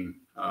transmuting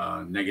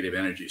negative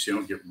energy, so you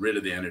don't get rid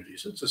of the energy.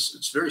 So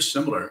it's very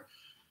similar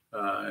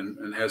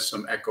and has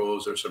some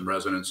echoes or some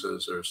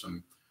resonances or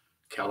some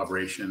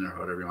calibration or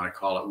whatever you want to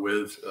call it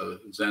with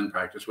Zen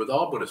practice, with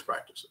all Buddhist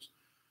practices.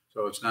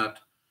 So it's not,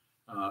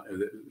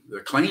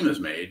 the claim is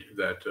made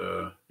that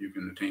you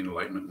can attain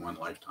enlightenment in one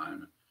lifetime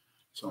and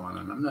so on.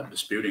 And I'm not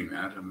disputing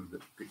that.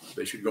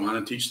 They should go on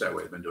and teach that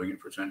way. They've been doing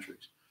it for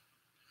centuries.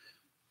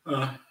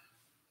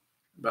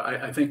 But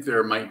I think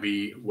there might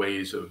be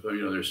ways of,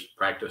 there's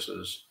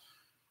practices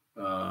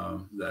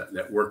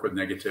that work with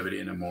negativity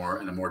in a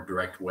more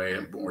direct way,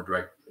 more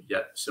direct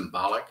yet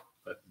symbolic,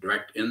 but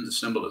direct in the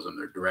symbolism.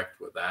 They're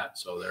direct with that,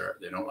 so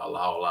they don't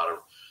allow a lot of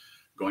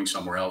going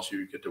somewhere else.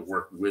 You get to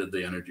work with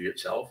the energy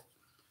itself,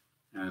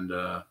 and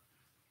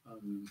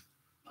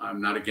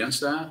I'm not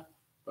against that,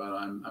 but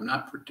I'm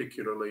not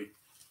particularly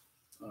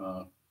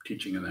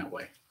teaching in that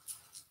way.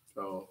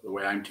 So the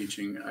way I'm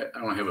teaching, I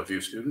only have a few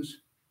students,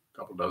 a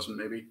couple dozen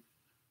maybe.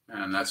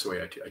 And that's the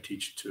way I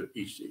teach to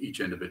each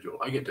individual.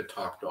 I get to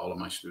talk to all of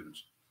my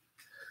students.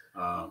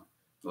 A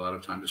lot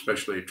of times,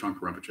 especially Trungpa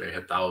Rinpoche,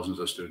 had thousands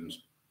of students.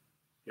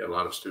 He had a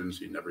lot of students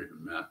he never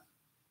even met.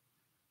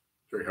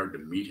 It's very hard to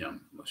meet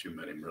him unless you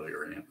met him really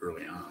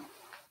early on.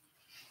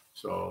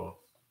 So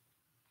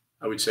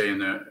I would say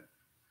Anna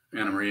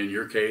Maria, in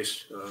your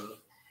case,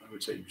 I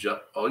would say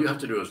all you have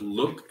to do is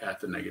look at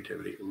the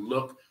negativity.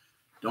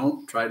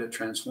 Don't try to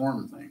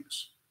transform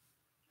things.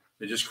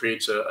 It just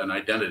creates an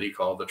identity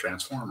called the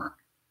transformer,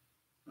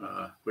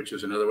 which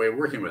is another way of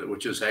working with it,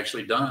 which is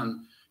actually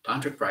done.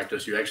 Tantric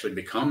practice, you actually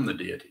become the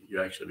deity.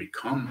 You actually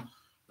become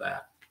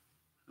that.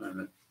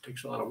 And it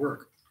takes a lot of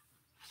work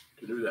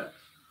to do that.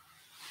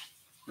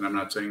 And I'm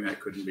not saying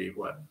that couldn't be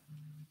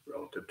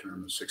relative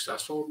term is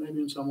successful maybe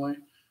in some way,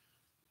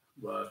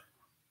 but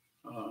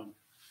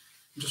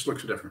it just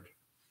looks different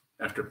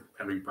after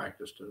having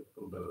practiced a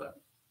little bit of that.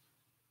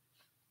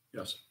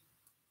 Yes.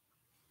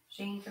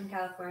 Shane from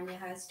California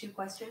has 2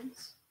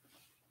 questions.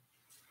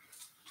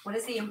 What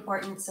is the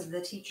importance of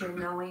the teacher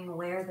knowing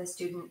where the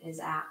student is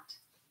at?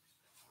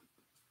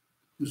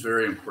 It's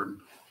very important.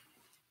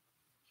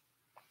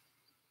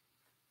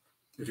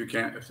 If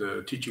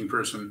the teaching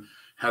person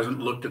hasn't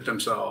looked at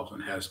themselves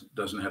and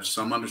doesn't have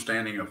some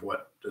understanding of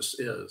what this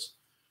is,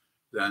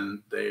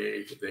 then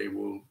they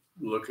will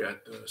look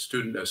at the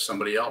student as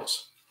somebody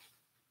else,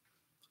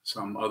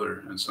 some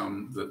other, and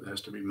some that has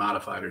to be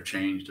modified or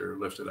changed or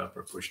lifted up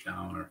or pushed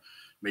down or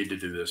made to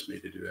do this,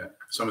 made to do that.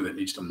 Somebody that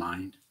needs to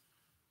mind.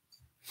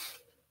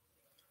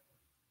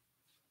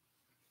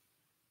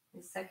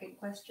 The second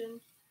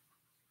question,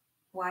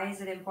 why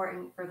is it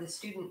important for the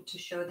student to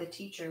show the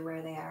teacher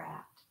where they are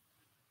at?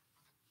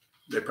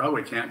 They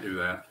probably can't do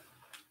that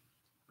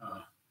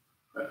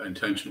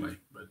intentionally,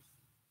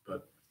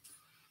 but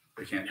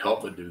they can't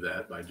help but do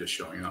that by just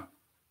showing up.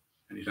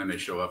 Anytime they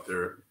show up,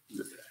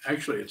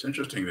 actually, it's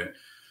interesting that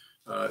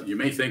you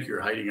may think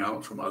you're hiding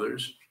out from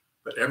others,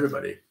 but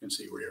everybody can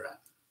see where you're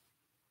at.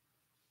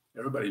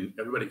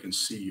 Everybody can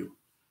see you.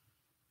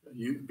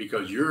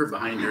 Because you're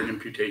behind your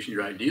imputation,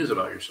 your ideas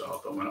about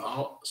yourself. But when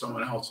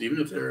someone else, even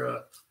if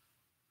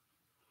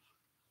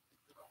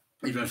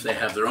they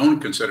have their own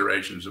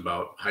considerations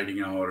about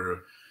hiding out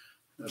or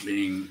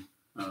being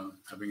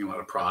having a lot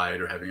of pride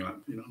or having a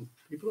lot,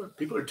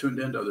 people are tuned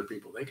into other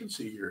people. They can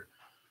see your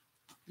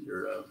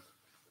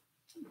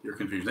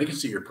confusion. They can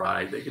see your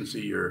pride. They can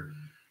see your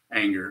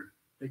anger.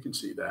 They can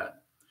see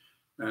that.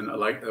 And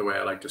the way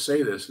I like to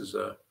say this is,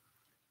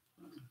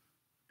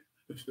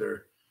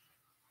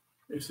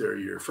 if they're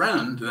your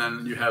friend,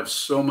 then you have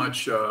so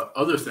much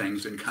other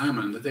things in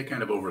common that they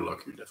kind of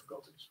overlook your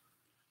difficulties.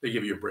 They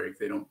give you a break.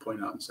 They don't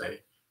point out and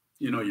say,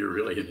 you're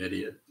really an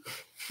idiot,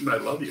 but I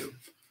love you,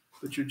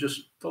 but you're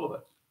just full of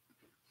it.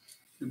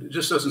 And it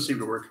just doesn't seem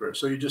to work for us.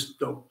 So you just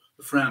don't,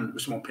 the friend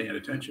just won't pay any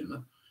attention.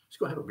 Let's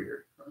go have a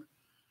beer.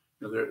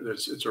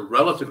 It's a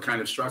relative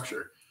kind of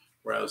structure,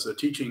 whereas the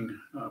teaching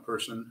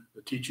person,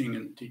 the teaching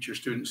and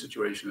teacher-student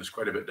situation is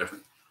quite a bit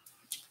different.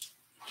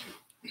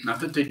 Not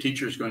that the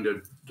teacher is going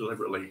to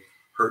deliberately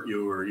hurt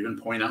you or even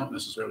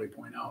necessarily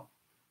point out.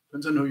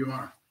 Depends on who you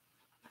are.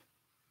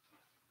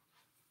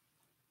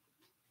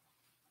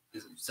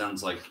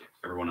 sounds like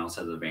everyone else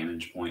has a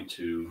vantage point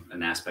to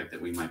an aspect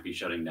that we might be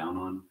shutting down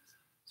on.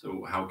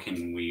 So how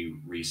can we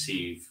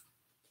receive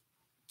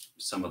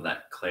some of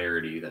that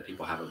clarity that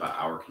people have about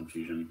our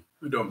confusion?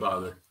 Don't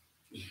bother.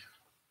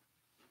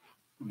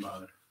 Don't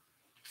bother.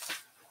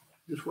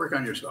 Just work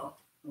on yourself.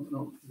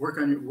 No, work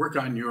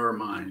on your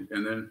mind,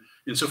 and then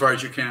insofar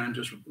as you can,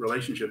 just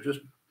relationship. Just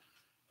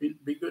be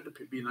good to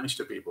be nice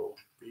to people.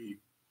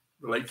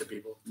 Relate to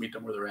people. Meet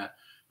them where they're at.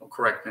 Don't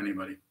correct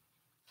anybody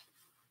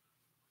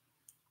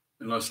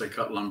unless they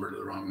cut lumber to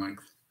the wrong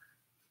length.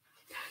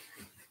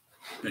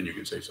 Then you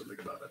can say something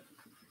about it,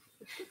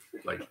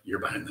 like you're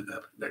behind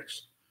the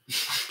next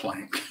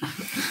plank.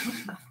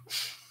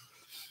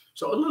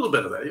 So a little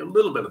bit of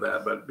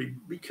that, but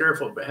be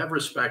careful, but have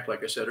respect.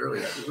 Like I said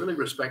earlier, really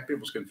respect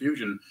people's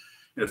confusion.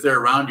 And if they're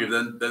around you,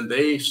 then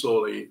they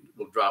slowly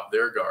will drop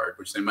their guard,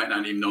 which they might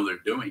not even know they're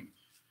doing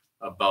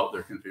about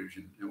their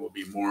confusion, and will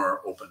be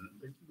more open.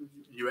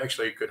 You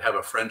actually could have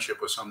a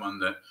friendship with someone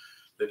that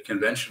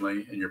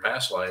conventionally in your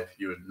past life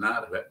you would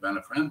not have been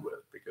a friend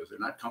with because they're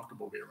not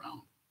comfortable to be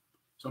around.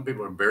 Some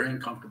people are very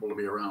uncomfortable to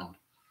be around.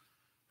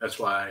 That's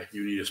why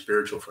you need a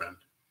spiritual friend.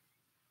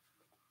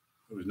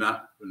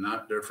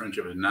 Their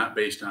friendship is not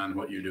based on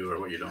what you do or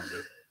what you don't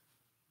do.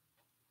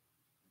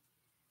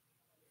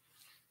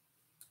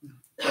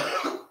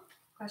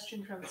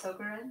 Question from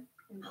Sokuzan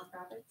in Elk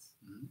Rapids.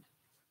 Mhm.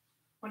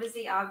 What is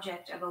the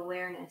object of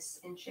awareness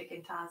in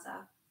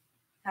Shikantaza?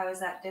 How is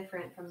that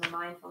different from the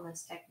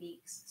mindfulness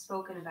techniques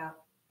spoken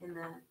about in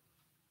the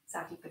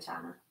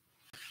Satipattana?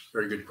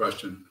 Very good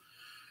question.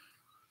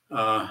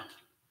 The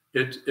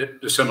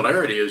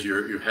similarity is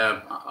you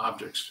have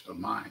objects of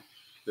mind.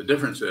 The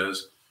difference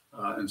is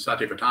in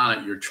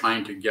Satipattana, you're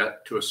trying to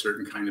get to a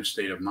certain kind of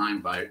state of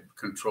mind by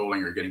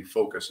controlling or getting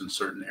focus in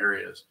certain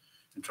areas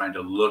and trying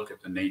to look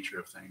at the nature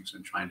of things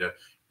and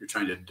you're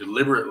trying to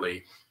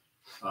deliberately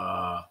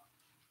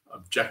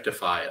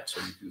objectify it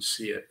so you can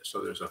see it. So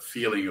there's a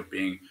feeling of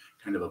being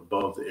kind of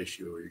above the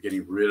issue, or you're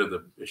getting rid of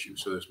the issue.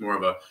 So there's more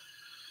of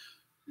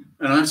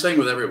and I'm not saying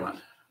with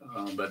everyone,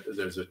 but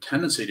there's a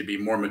tendency to be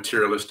more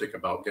materialistic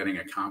about getting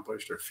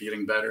accomplished or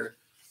feeling better.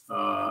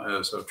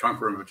 As Trungpa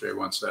Rinpoche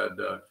once said,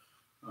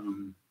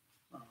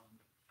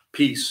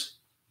 peace,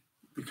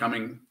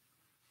 becoming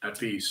at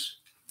peace,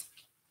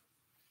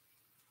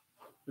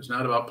 is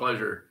not about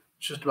pleasure.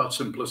 It's just about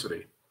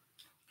simplicity.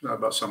 It's not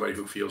about somebody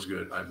who feels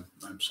good. I'm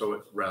so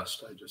at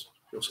rest. I just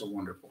feel so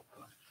wonderful.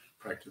 I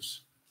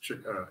practice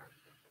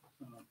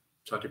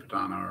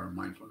Satipattana or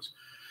mindfulness.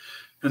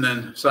 And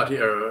then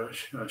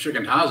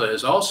Shikantaza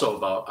is also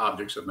about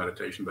objects of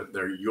meditation, but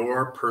they're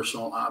your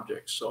personal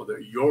objects. So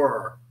that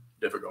your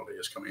difficulty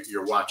is coming.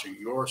 You're watching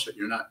yours.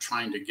 You're not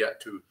trying to get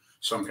to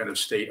some kind of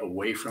state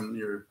away from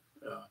your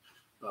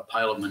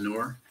pile of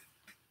manure,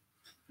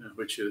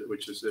 which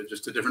is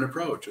just a different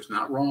approach. It's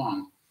not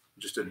wrong,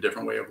 just a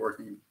different way of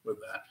working with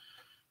that.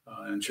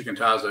 And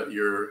Shikantaza,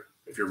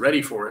 if you're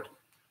ready for it,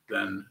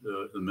 then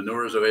the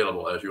manure is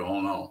available, as you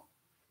all know,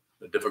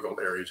 the difficult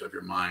areas of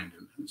your mind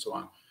and so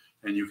on.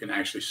 And you can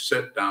actually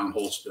sit down,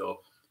 hold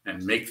still,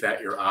 and make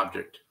that your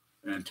object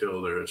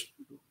until there's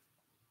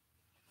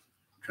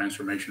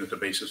transformation at the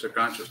basis of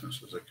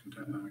consciousness, is a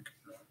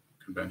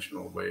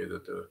conventional way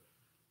that the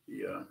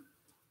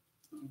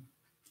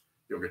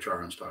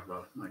Yogacharans talk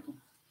about it, Michael.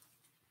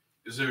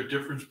 Is there a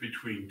difference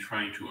between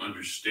trying to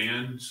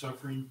understand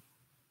suffering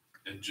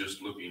and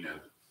just looking at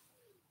it?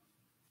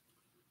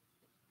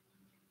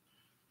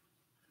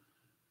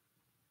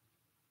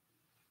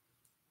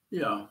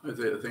 Yeah, I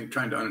think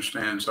trying to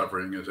understand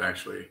suffering is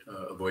actually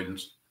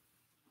avoidance.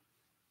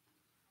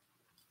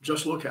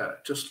 Just look at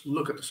it. Just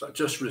look at the side.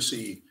 Just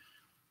receive.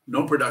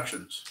 No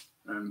productions.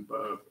 And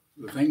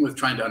the thing with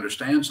trying to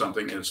understand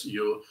something is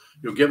you'll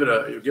give it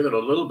a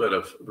little bit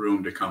of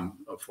room to come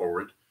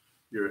forward.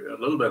 You're a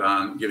little bit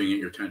on giving it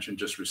your attention,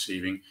 just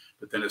receiving.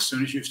 But then as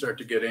soon as you start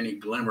to get any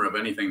glimmer of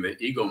anything, the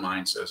ego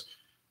mind says,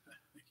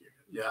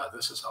 yeah,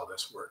 this is how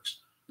this works.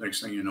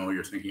 Next thing you know,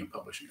 you're thinking of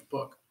publishing a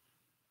book.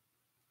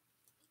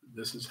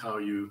 This is how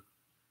you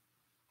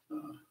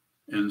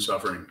end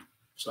suffering.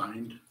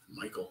 Signed,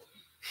 Michael.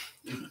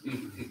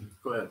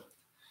 Go ahead.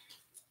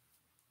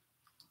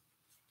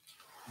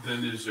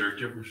 Then is there a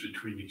difference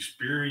between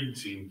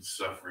experiencing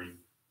suffering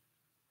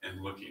and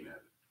looking at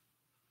it?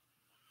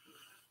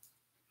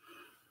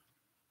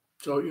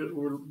 So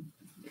we're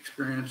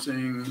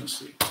experiencing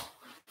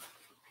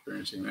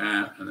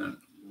that and then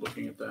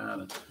looking at that.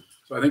 And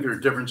so I think there are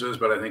differences,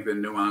 but I think the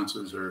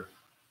nuances are,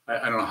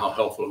 I don't know how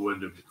helpful it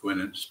would to go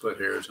in and split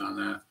hairs on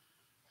that.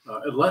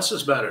 Less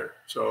is better.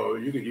 So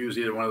you could use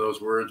either one of those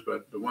words,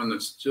 but the one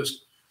that's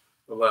just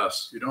the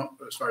less. You don't,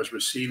 as far as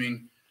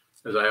receiving,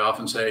 as I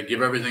often say,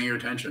 give everything your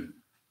attention.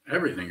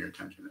 Everything your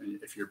attention. And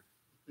if you're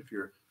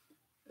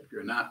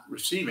not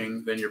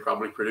receiving, then you're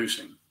probably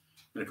producing.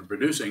 And if you're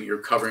producing,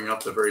 you're covering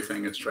up the very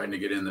thing that's trying to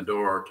get in the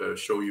door to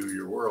show you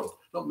your world.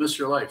 Don't miss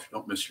your life.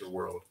 Don't miss your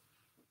world.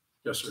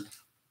 Yes, sir.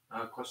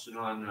 Question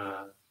on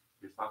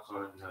your thoughts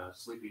on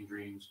sleeping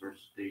dreams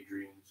versus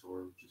daydreams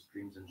or just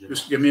dreams in general.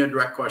 Just give me a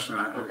direct question.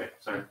 Okay,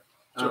 sorry.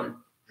 Sorry.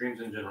 Dreams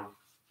in general.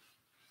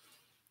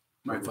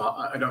 My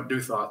thought, I don't do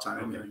thoughts on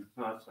Okay. anything.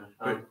 No, that's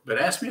fine. But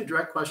ask me a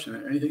direct question.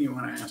 Anything you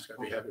want to ask, I'd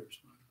be happy to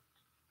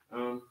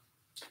respond.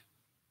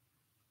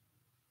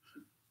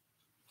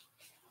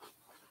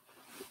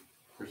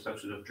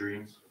 Perception of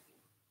dreams.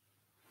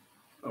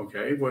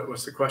 Okay,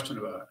 what's the question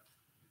about?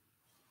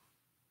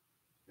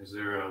 Is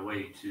there a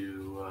way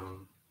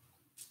to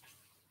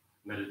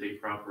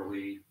meditate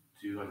properly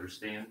to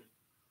understand?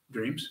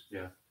 Dreams?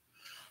 Yeah.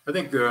 I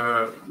think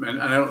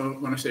and I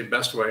don't want to say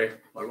best way.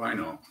 What do I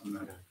know? I'm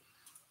not,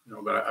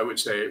 but I would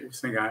say,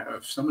 if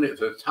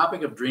the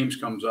topic of dreams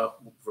comes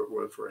up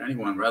for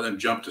anyone, rather than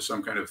jump to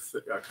some kind of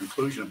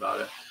conclusion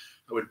about it,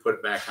 I would put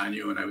it back on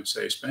you, and I would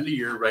say, spend a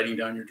year writing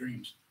down your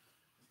dreams,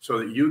 so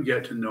that you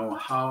get to know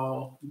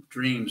how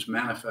dreams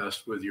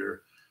manifest with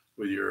your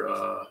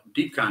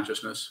deep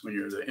consciousness. When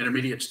you're the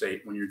intermediate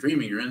state, when you're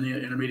dreaming, you're in the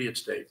intermediate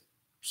state.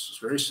 It's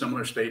a very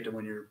similar state to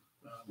when you're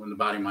when the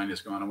body mind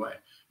has gone away.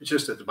 It's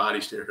just that the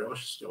body's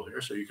still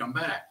here, so you come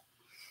back.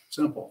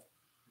 Simple.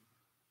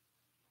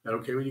 That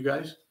okay with you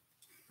guys?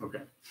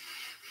 Okay.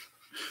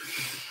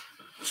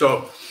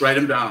 So write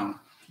them down.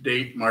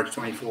 Date March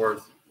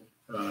 24th,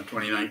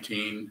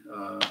 2019.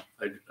 I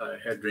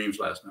had dreams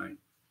last night.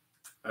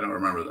 I don't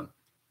remember them.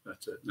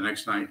 That's it. The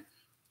next night,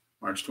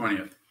 March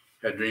 20th,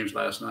 had dreams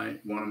last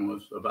night. One of them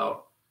was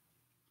about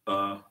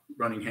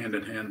running hand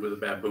in hand with a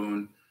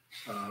baboon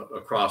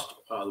across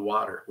the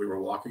water. We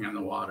were walking on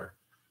the water.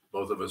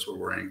 Both of us were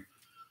wearing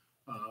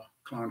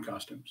clown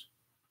costumes.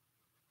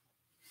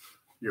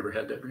 You ever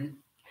had that dream?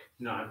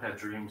 No, I've had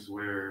dreams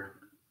where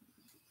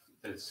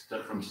it's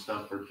stuff from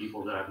stuff or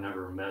people that I've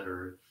never met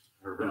or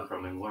heard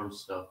from and learned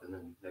stuff, and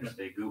then next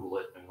day Google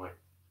it and like,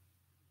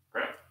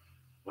 crap,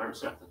 learned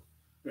something.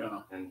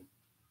 Yeah. And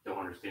don't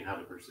understand how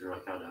to pursue,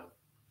 like how to,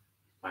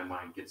 my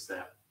mind gets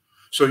that.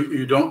 So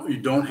you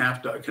don't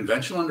have to, a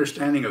conventional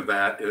understanding of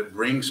that, it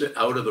brings it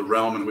out of the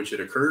realm in which it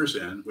occurs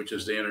in, which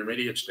is the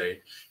intermediate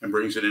state, and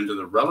brings it into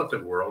the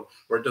relative world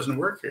where it doesn't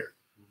work here.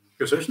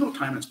 Because there's no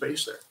time and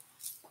space there.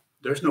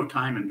 There's no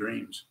time in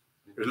dreams.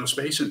 There's no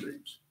space in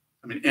dreams.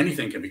 I mean,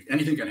 anything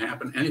can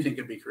happen, anything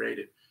can be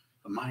created.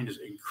 The mind is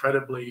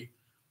incredibly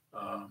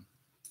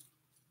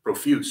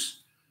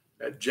profuse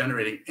at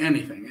generating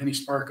anything, any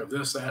spark of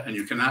this, that, and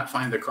you cannot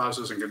find the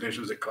causes and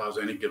conditions that cause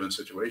any given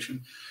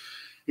situation.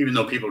 Even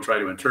though people try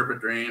to interpret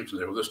dreams and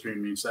say, well, this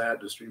dream means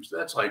that, this dream,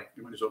 that's like,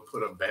 you might as well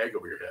put a bag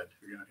over your head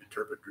if you're going to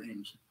interpret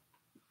dreams.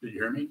 Did you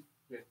hear me?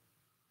 Yeah.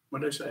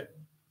 What did I say? There's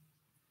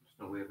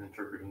no way of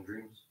interpreting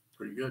dreams.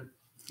 Pretty good.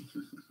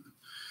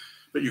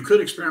 But you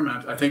could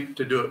experiment. I think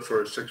to do it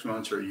for 6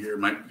 months or a year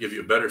might give you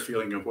a better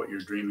feeling of what your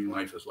dreaming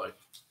life is like.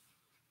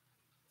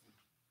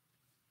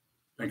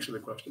 Thanks for the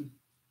question.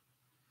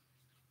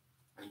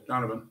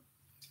 Donovan.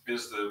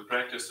 Is the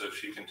practice of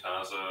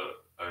Shikantaza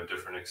a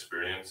different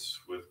experience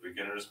with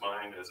beginner's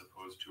mind as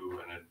opposed to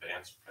an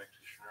advanced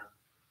practitioner?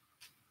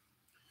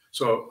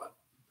 So I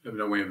have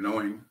no way of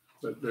knowing,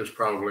 but there's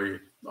probably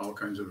all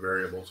kinds of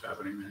variables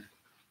happening there.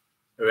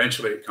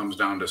 Eventually it comes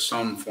down to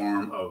some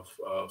form of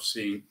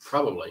seeing,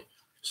 probably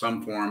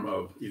some form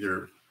of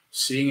either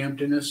seeing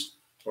emptiness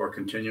or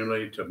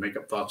continually to make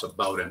up thoughts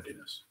about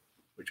emptiness,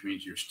 which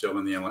means you're still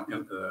in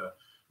the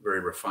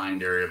very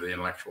refined area of the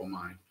intellectual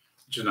mind,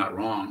 which is not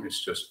wrong.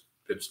 It's just,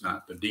 it's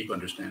not the deep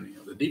understanding.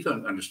 The deep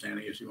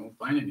understanding is you won't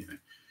find anything.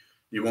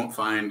 You won't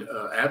find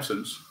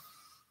absence.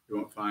 You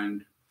won't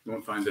find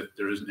that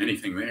there isn't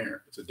anything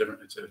there. It's a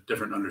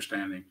different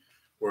understanding,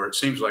 where it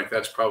seems like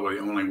that's probably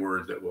the only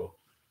word that will,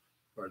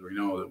 as far as we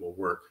know, that will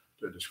work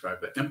to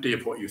describe that. Empty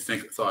of what you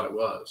thought it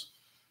was.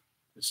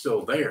 It's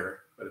still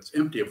there, but it's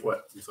empty of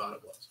what you thought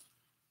it was.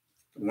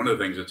 And one of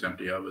the things it's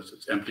empty of is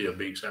it's empty of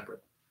being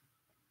separate.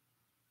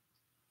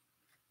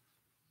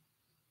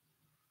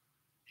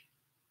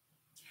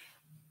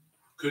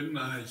 Couldn't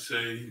I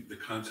say the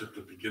concept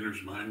of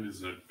beginner's mind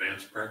is an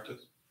advanced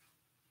practice?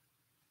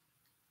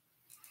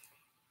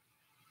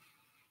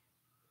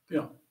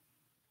 Yeah,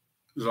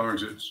 as long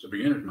as it's a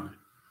beginner's mind.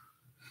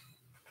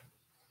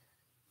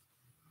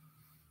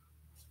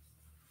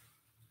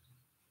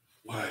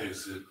 Why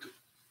is it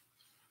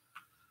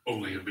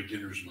only a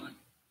beginner's mind?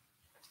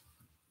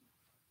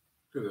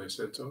 Because I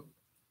said so.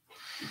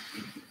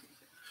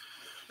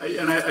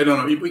 I don't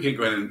know. We can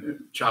go in and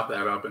chop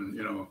that up, and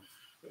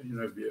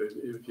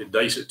if you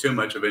dice it too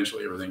much,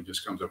 eventually everything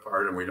just comes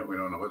apart, and we don't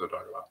know what to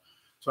talk about.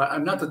 So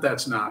I'm not that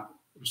that's not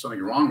there's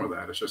something wrong with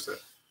that. It's just that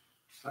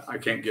I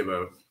can't give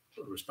a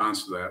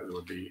response to that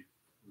would be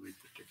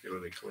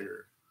particularly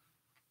clear.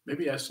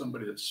 Maybe ask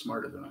somebody that's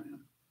smarter than I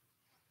am.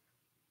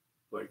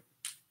 Like,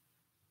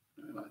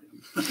 I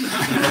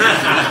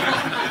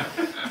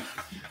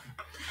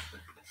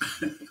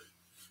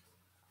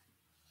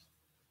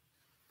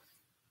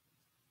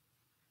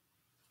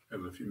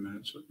have a few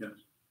minutes, so yes.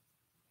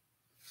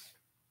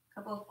 A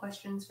couple of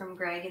questions from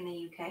Greg in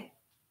the UK.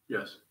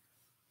 Yes.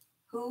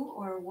 Who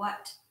or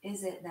what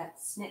is it that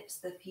snips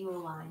the fuel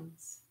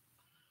lines?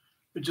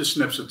 It just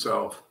snips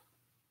itself.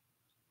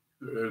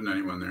 There isn't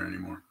anyone there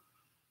anymore.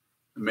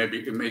 Maybe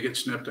it may get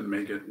snipped and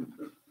may get,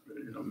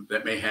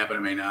 that may happen,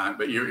 it may not,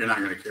 but you're not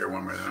going to care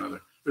one way or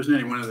another. There isn't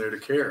anyone there to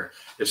care.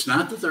 It's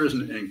not that there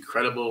isn't an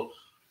incredible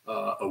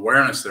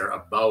awareness there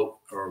about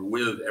or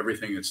with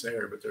everything that's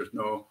there, but there's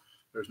no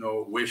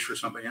wish for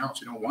something else.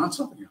 You don't want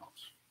something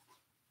else.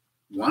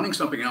 Wanting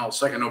something else,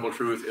 second noble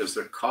truth, is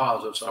the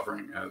cause of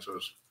suffering, as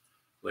was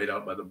laid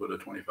out by the Buddha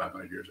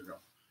 2,500 years ago.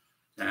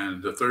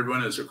 And the third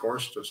one is, of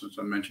course, just since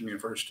I'm mentioning the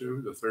first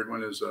two, the third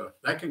one is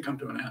that can come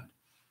to an end.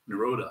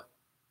 Nirodha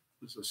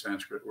is a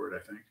Sanskrit word, I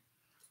think.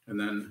 And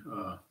then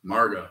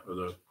marga, or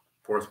the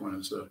fourth one,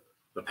 is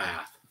the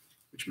path,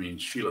 which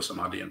means shila,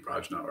 samadhi, and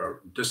prajna,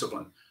 or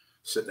discipline.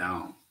 Sit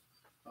down,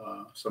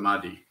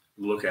 samadhi,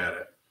 look at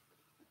it.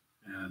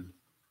 And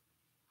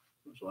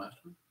what was the last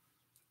one?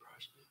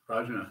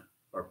 Prajna,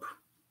 or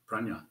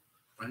pranya.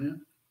 Pranya?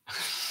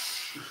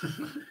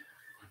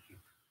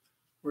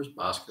 Where's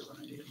Bhaskar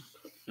when I need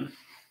him?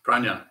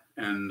 Pranya,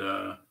 and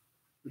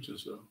which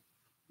is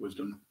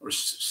wisdom, or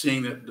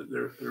seeing that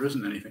there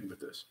isn't anything but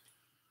this.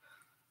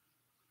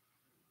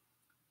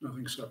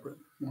 Nothing separate.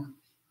 More?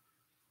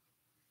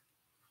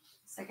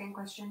 Second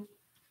question.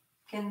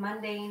 Can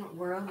mundane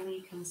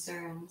worldly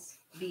concerns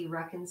be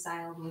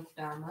reconciled with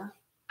Dharma?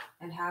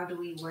 And how do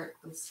we work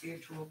with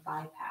spiritual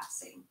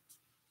bypassing?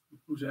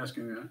 Who's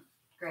asking that?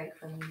 Greg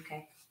from the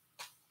UK.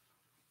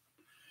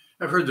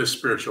 I've heard this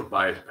spiritual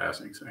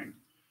bypassing thing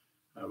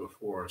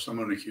before.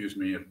 Someone accused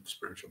me of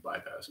spiritual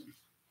bypassing.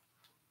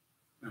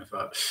 And I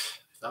thought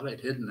I'd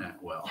hidden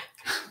that well.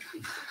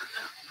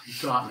 You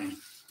taught me.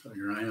 So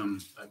here I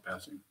am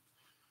bypassing.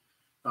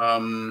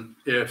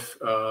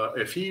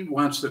 If he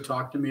wants to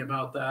talk to me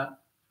about that,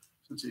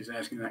 since he's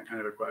asking that kind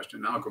of a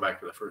question, now I'll go back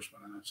to the first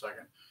one in a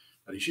second.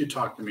 But he should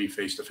talk to me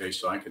face to face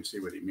so I can see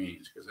what he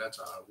means, because that's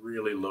a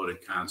really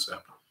loaded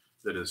concept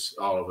that is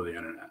all over the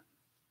internet.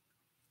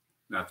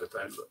 Not that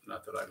I look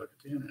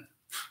at the internet.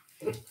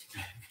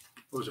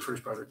 What was the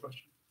first part of the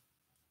question?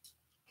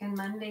 Can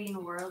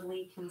mundane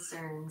worldly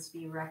concerns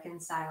be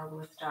reconciled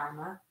with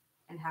Dharma?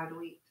 And how do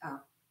we,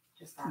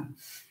 just that.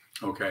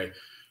 Okay.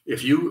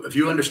 If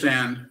you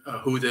understand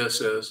who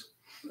this is,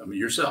 I mean,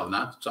 yourself,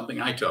 not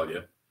something I tell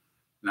you,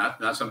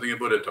 not something the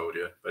Buddha told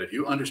you, but if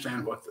you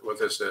understand what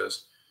this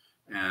is,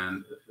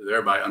 and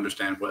thereby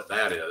understand what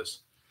that is,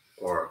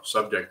 or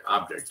subject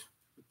object,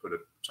 to put it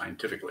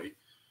scientifically,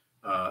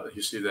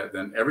 you see that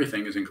then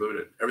everything is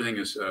included. Everything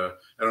is, I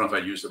don't know if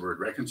I use the word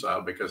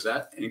reconciled, because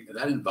that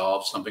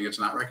involves something that's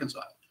not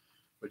reconciled,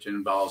 which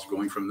involves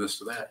going from this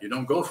to that. You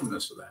don't go from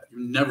this to that. You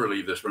never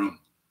leave this room.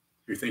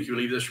 If you think you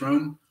leave this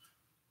room,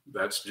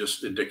 that's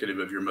just indicative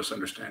of your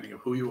misunderstanding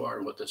of who you are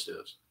and what this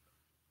is.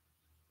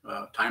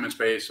 Time and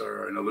space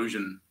are an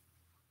illusion.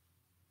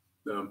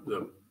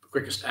 The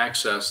quickest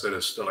access that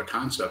is still a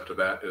concept of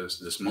that is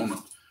this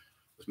moment.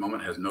 This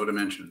moment has no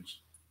dimensions.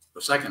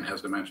 The second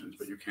has dimensions,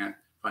 but you can't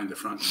find the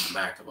front and the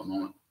back of a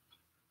moment.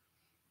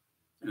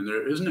 And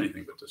there isn't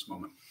anything but this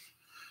moment,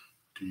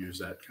 to use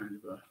that kind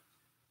of a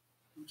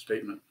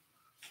statement.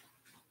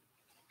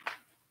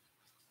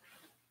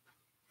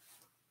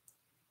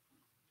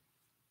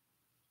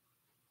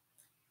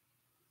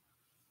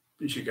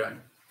 Ishigai.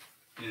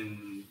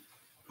 In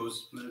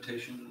post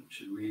meditation,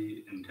 should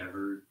we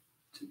endeavor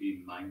to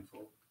be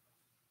mindful?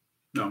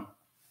 No.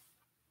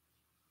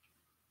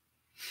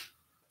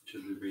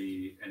 Should there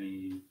be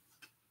any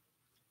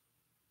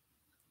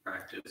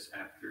practice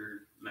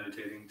after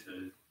meditating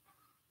to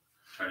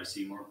try to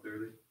see more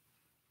clearly?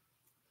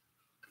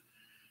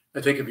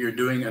 I think if you're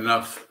doing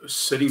enough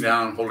sitting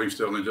down, holding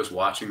still, and just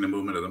watching the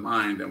movement of the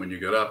mind, and when you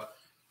get up,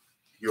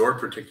 your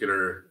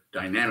particular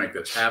dynamic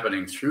that's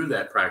happening through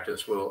that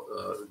practice will,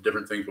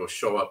 different things will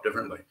show up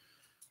differently.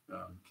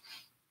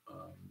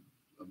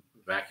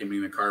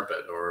 Vacuuming the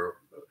carpet, or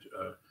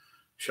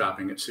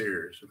shopping at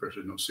Sears. Of course,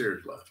 there's no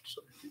Sears left,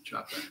 so you can't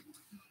shop anymore.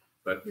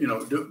 But,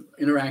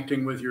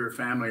 interacting with your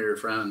family or your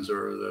friends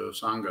or the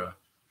Sangha,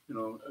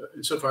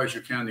 insofar as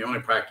you can, the only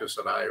practice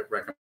that I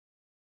recommend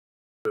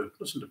is to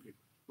listen to people,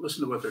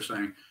 listen to what they're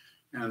saying,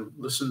 and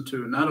listen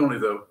to not only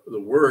the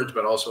words,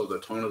 but also the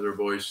tone of their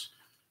voice,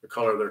 the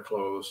color of their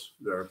clothes,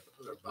 their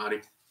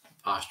body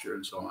posture,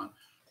 and so on.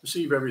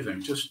 Perceive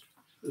everything. Just,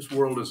 this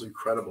world is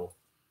incredible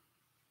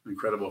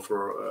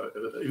for,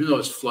 even though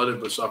it's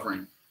flooded with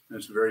suffering, and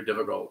it's very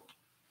difficult,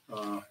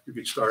 you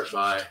could start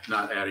by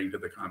not adding to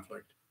the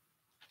conflict.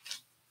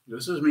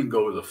 This doesn't mean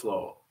go with the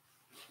flow.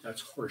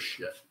 That's horse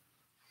shit.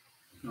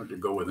 You don't have to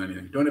go with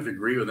anything. You don't have to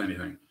agree with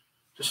anything.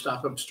 Just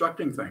stop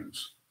obstructing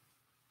things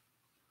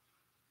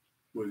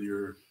with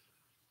your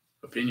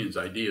opinions,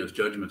 ideas,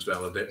 judgments,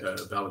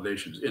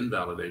 validations,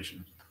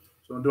 invalidations.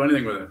 So don't do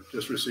anything with it.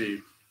 Just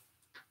receive.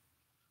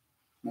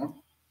 More?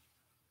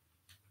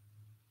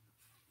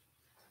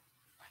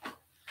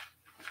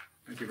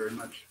 Thank you very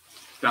much.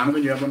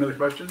 Donovan, you have one other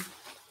question?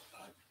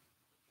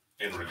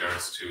 In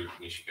regards to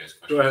Nishikai's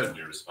Go ahead. questions and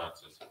your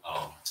responses,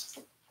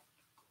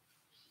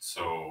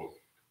 so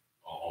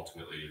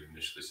ultimately you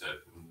initially said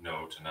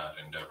no to not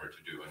endeavor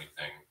to do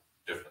anything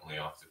differently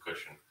off the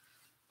cushion,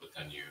 but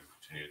then you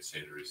continue to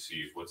say to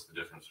receive. What's the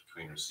difference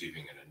between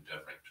receiving and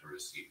endeavoring to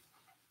receive?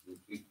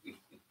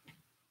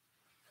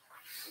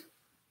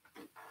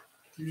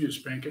 You need a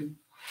spanking?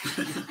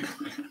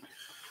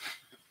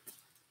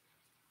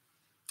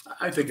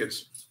 I think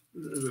it's,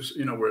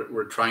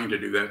 we're trying to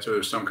do that. So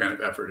there's some kind of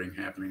efforting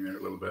happening there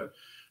a little bit.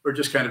 Or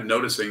just kind of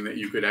noticing that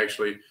you could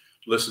actually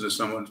listen to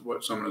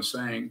what someone is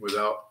saying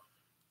without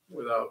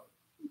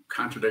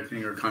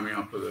contradicting or coming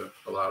up with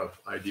a lot of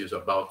ideas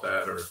about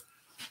that, or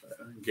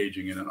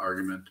engaging in an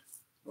argument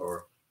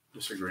or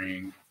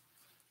disagreeing.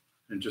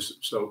 And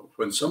just so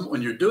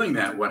when you're doing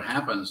that, what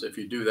happens if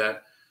you do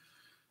that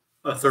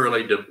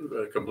thoroughly,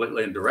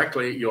 completely and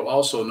directly, you'll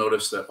also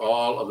notice that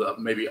all of the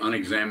maybe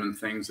unexamined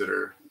things that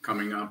are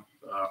coming up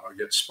or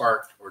get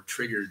sparked or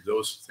triggered,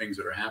 those things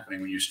that are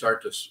happening when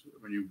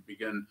you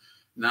begin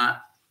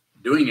not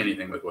doing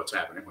anything with what's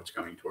happening, what's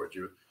coming towards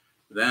you,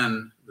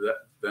 then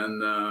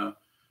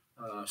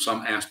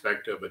some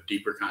aspect of a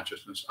deeper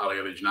consciousness,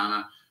 alaya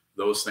vijnana,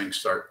 those things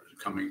start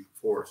coming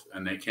forth,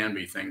 and they can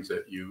be things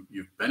that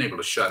you've been able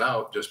to shut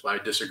out just by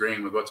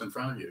disagreeing with what's in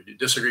front of you. You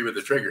disagree with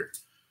the trigger,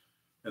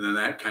 and then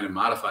that kind of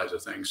modifies the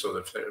thing so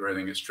that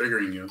everything is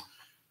triggering you.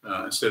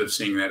 Instead of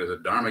seeing that as a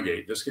dharma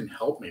gate, this can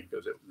help me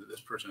because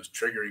this person is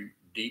triggering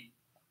deep,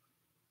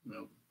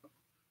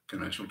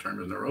 conventional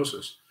term is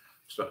neurosis,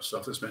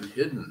 stuff that's been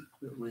hidden.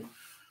 That we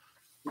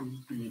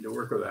need to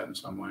work with that in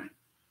some way.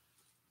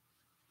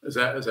 Is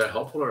that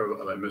helpful, or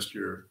have I missed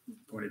your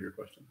point of your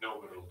question?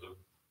 No, but it'll do.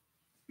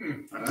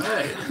 All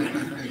right.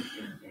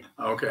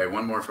 Okay,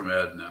 one more from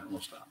Ed, and then we'll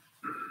stop.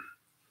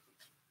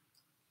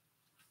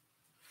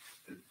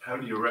 How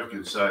do you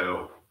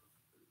reconcile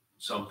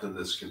something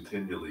that's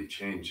continually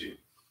changing?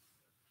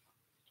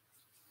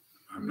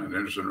 I'm not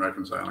interested in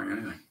reconciling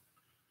anything.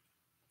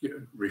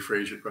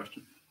 Rephrase your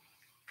question.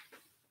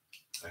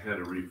 I had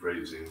a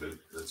rephrasing, but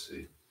let's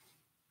see.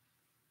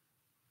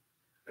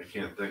 I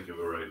can't think of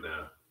it right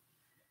now.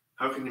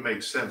 How can you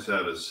make sense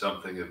out of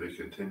something if it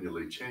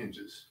continually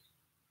changes?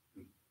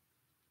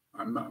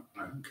 I don't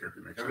care if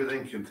you make sense.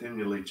 Everything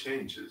continually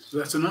changes. So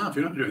that's enough.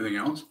 You don't have to do anything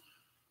else.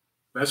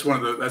 That's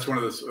one of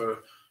the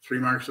 3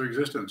 marks of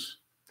existence: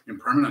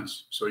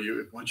 impermanence. So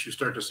once you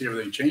start to see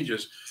everything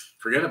changes,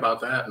 forget about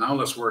that. Now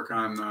let's work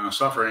on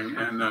suffering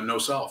and no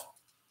self.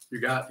 You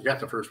got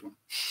the first one.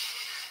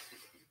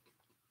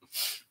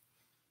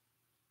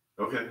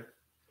 Okay.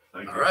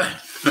 Thank you. All right.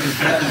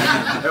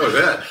 That was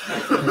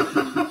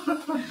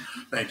it.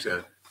 Thanks,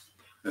 Ed.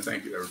 And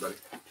thank you, everybody.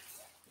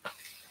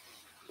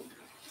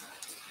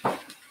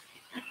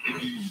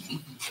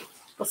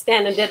 We'll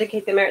stand and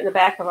dedicate the merit in the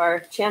back of our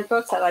chant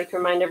books. I'd like to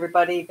remind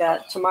everybody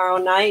that tomorrow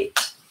night,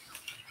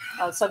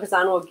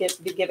 Sokuzan will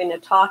be giving a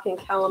talk in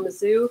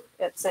Kalamazoo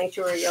at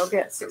Sanctuary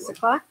Yoga at 6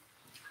 o'clock.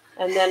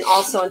 And then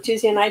also on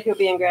Tuesday night, he'll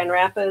be in Grand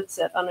Rapids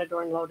at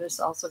Unadorned Lotus,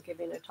 also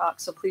giving a talk.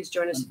 So please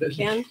join us if you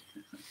can.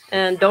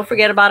 And don't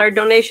forget about our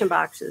donation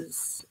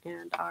boxes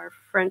and our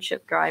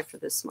friendship drive for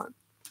this month.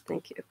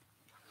 Thank you.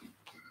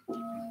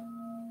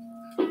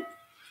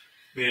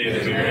 May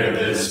the merit of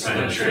this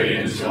penetrate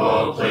into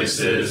all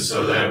places,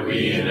 so that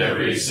we and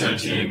every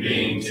sentient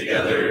being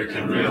together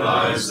can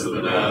realize the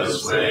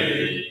Buddha's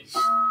way.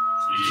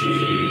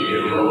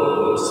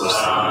 Ji-o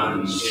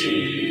san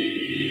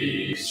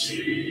chi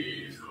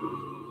shi-fu,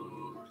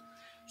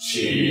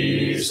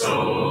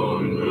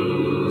 shi-son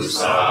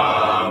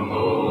bu-sa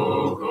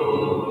moko-sa,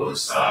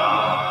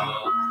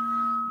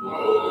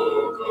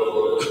 moko-ja-o-ro-mi.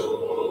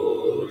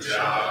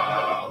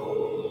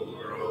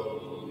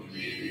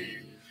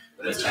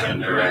 The 10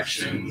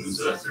 directions,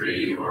 the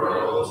 3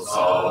 worlds,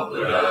 all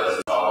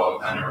Buddhas, all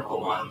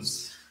venerable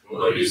ones,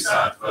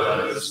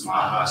 Bodhisattvas,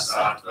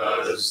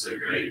 Mahasattvas, the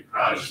great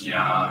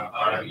Prajna,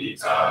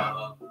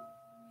 Paramita.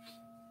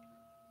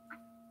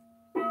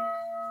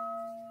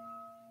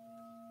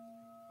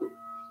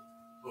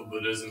 O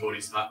Buddhas and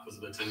Bodhisattvas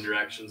of the 10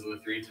 directions and the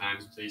 3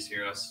 times, please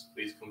hear us.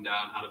 Please come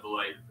down out of the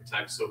light and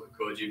protect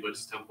Sokuzan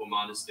Buddhist Temple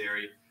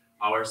Monastery,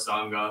 our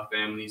Sangha,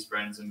 families,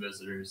 friends, and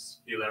visitors.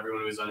 Heal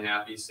everyone who is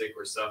unhappy, sick,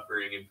 or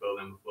suffering, and fill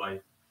them with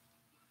light.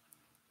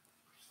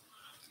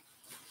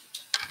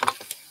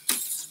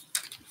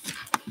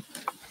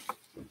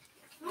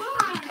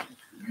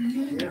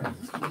 Yeah.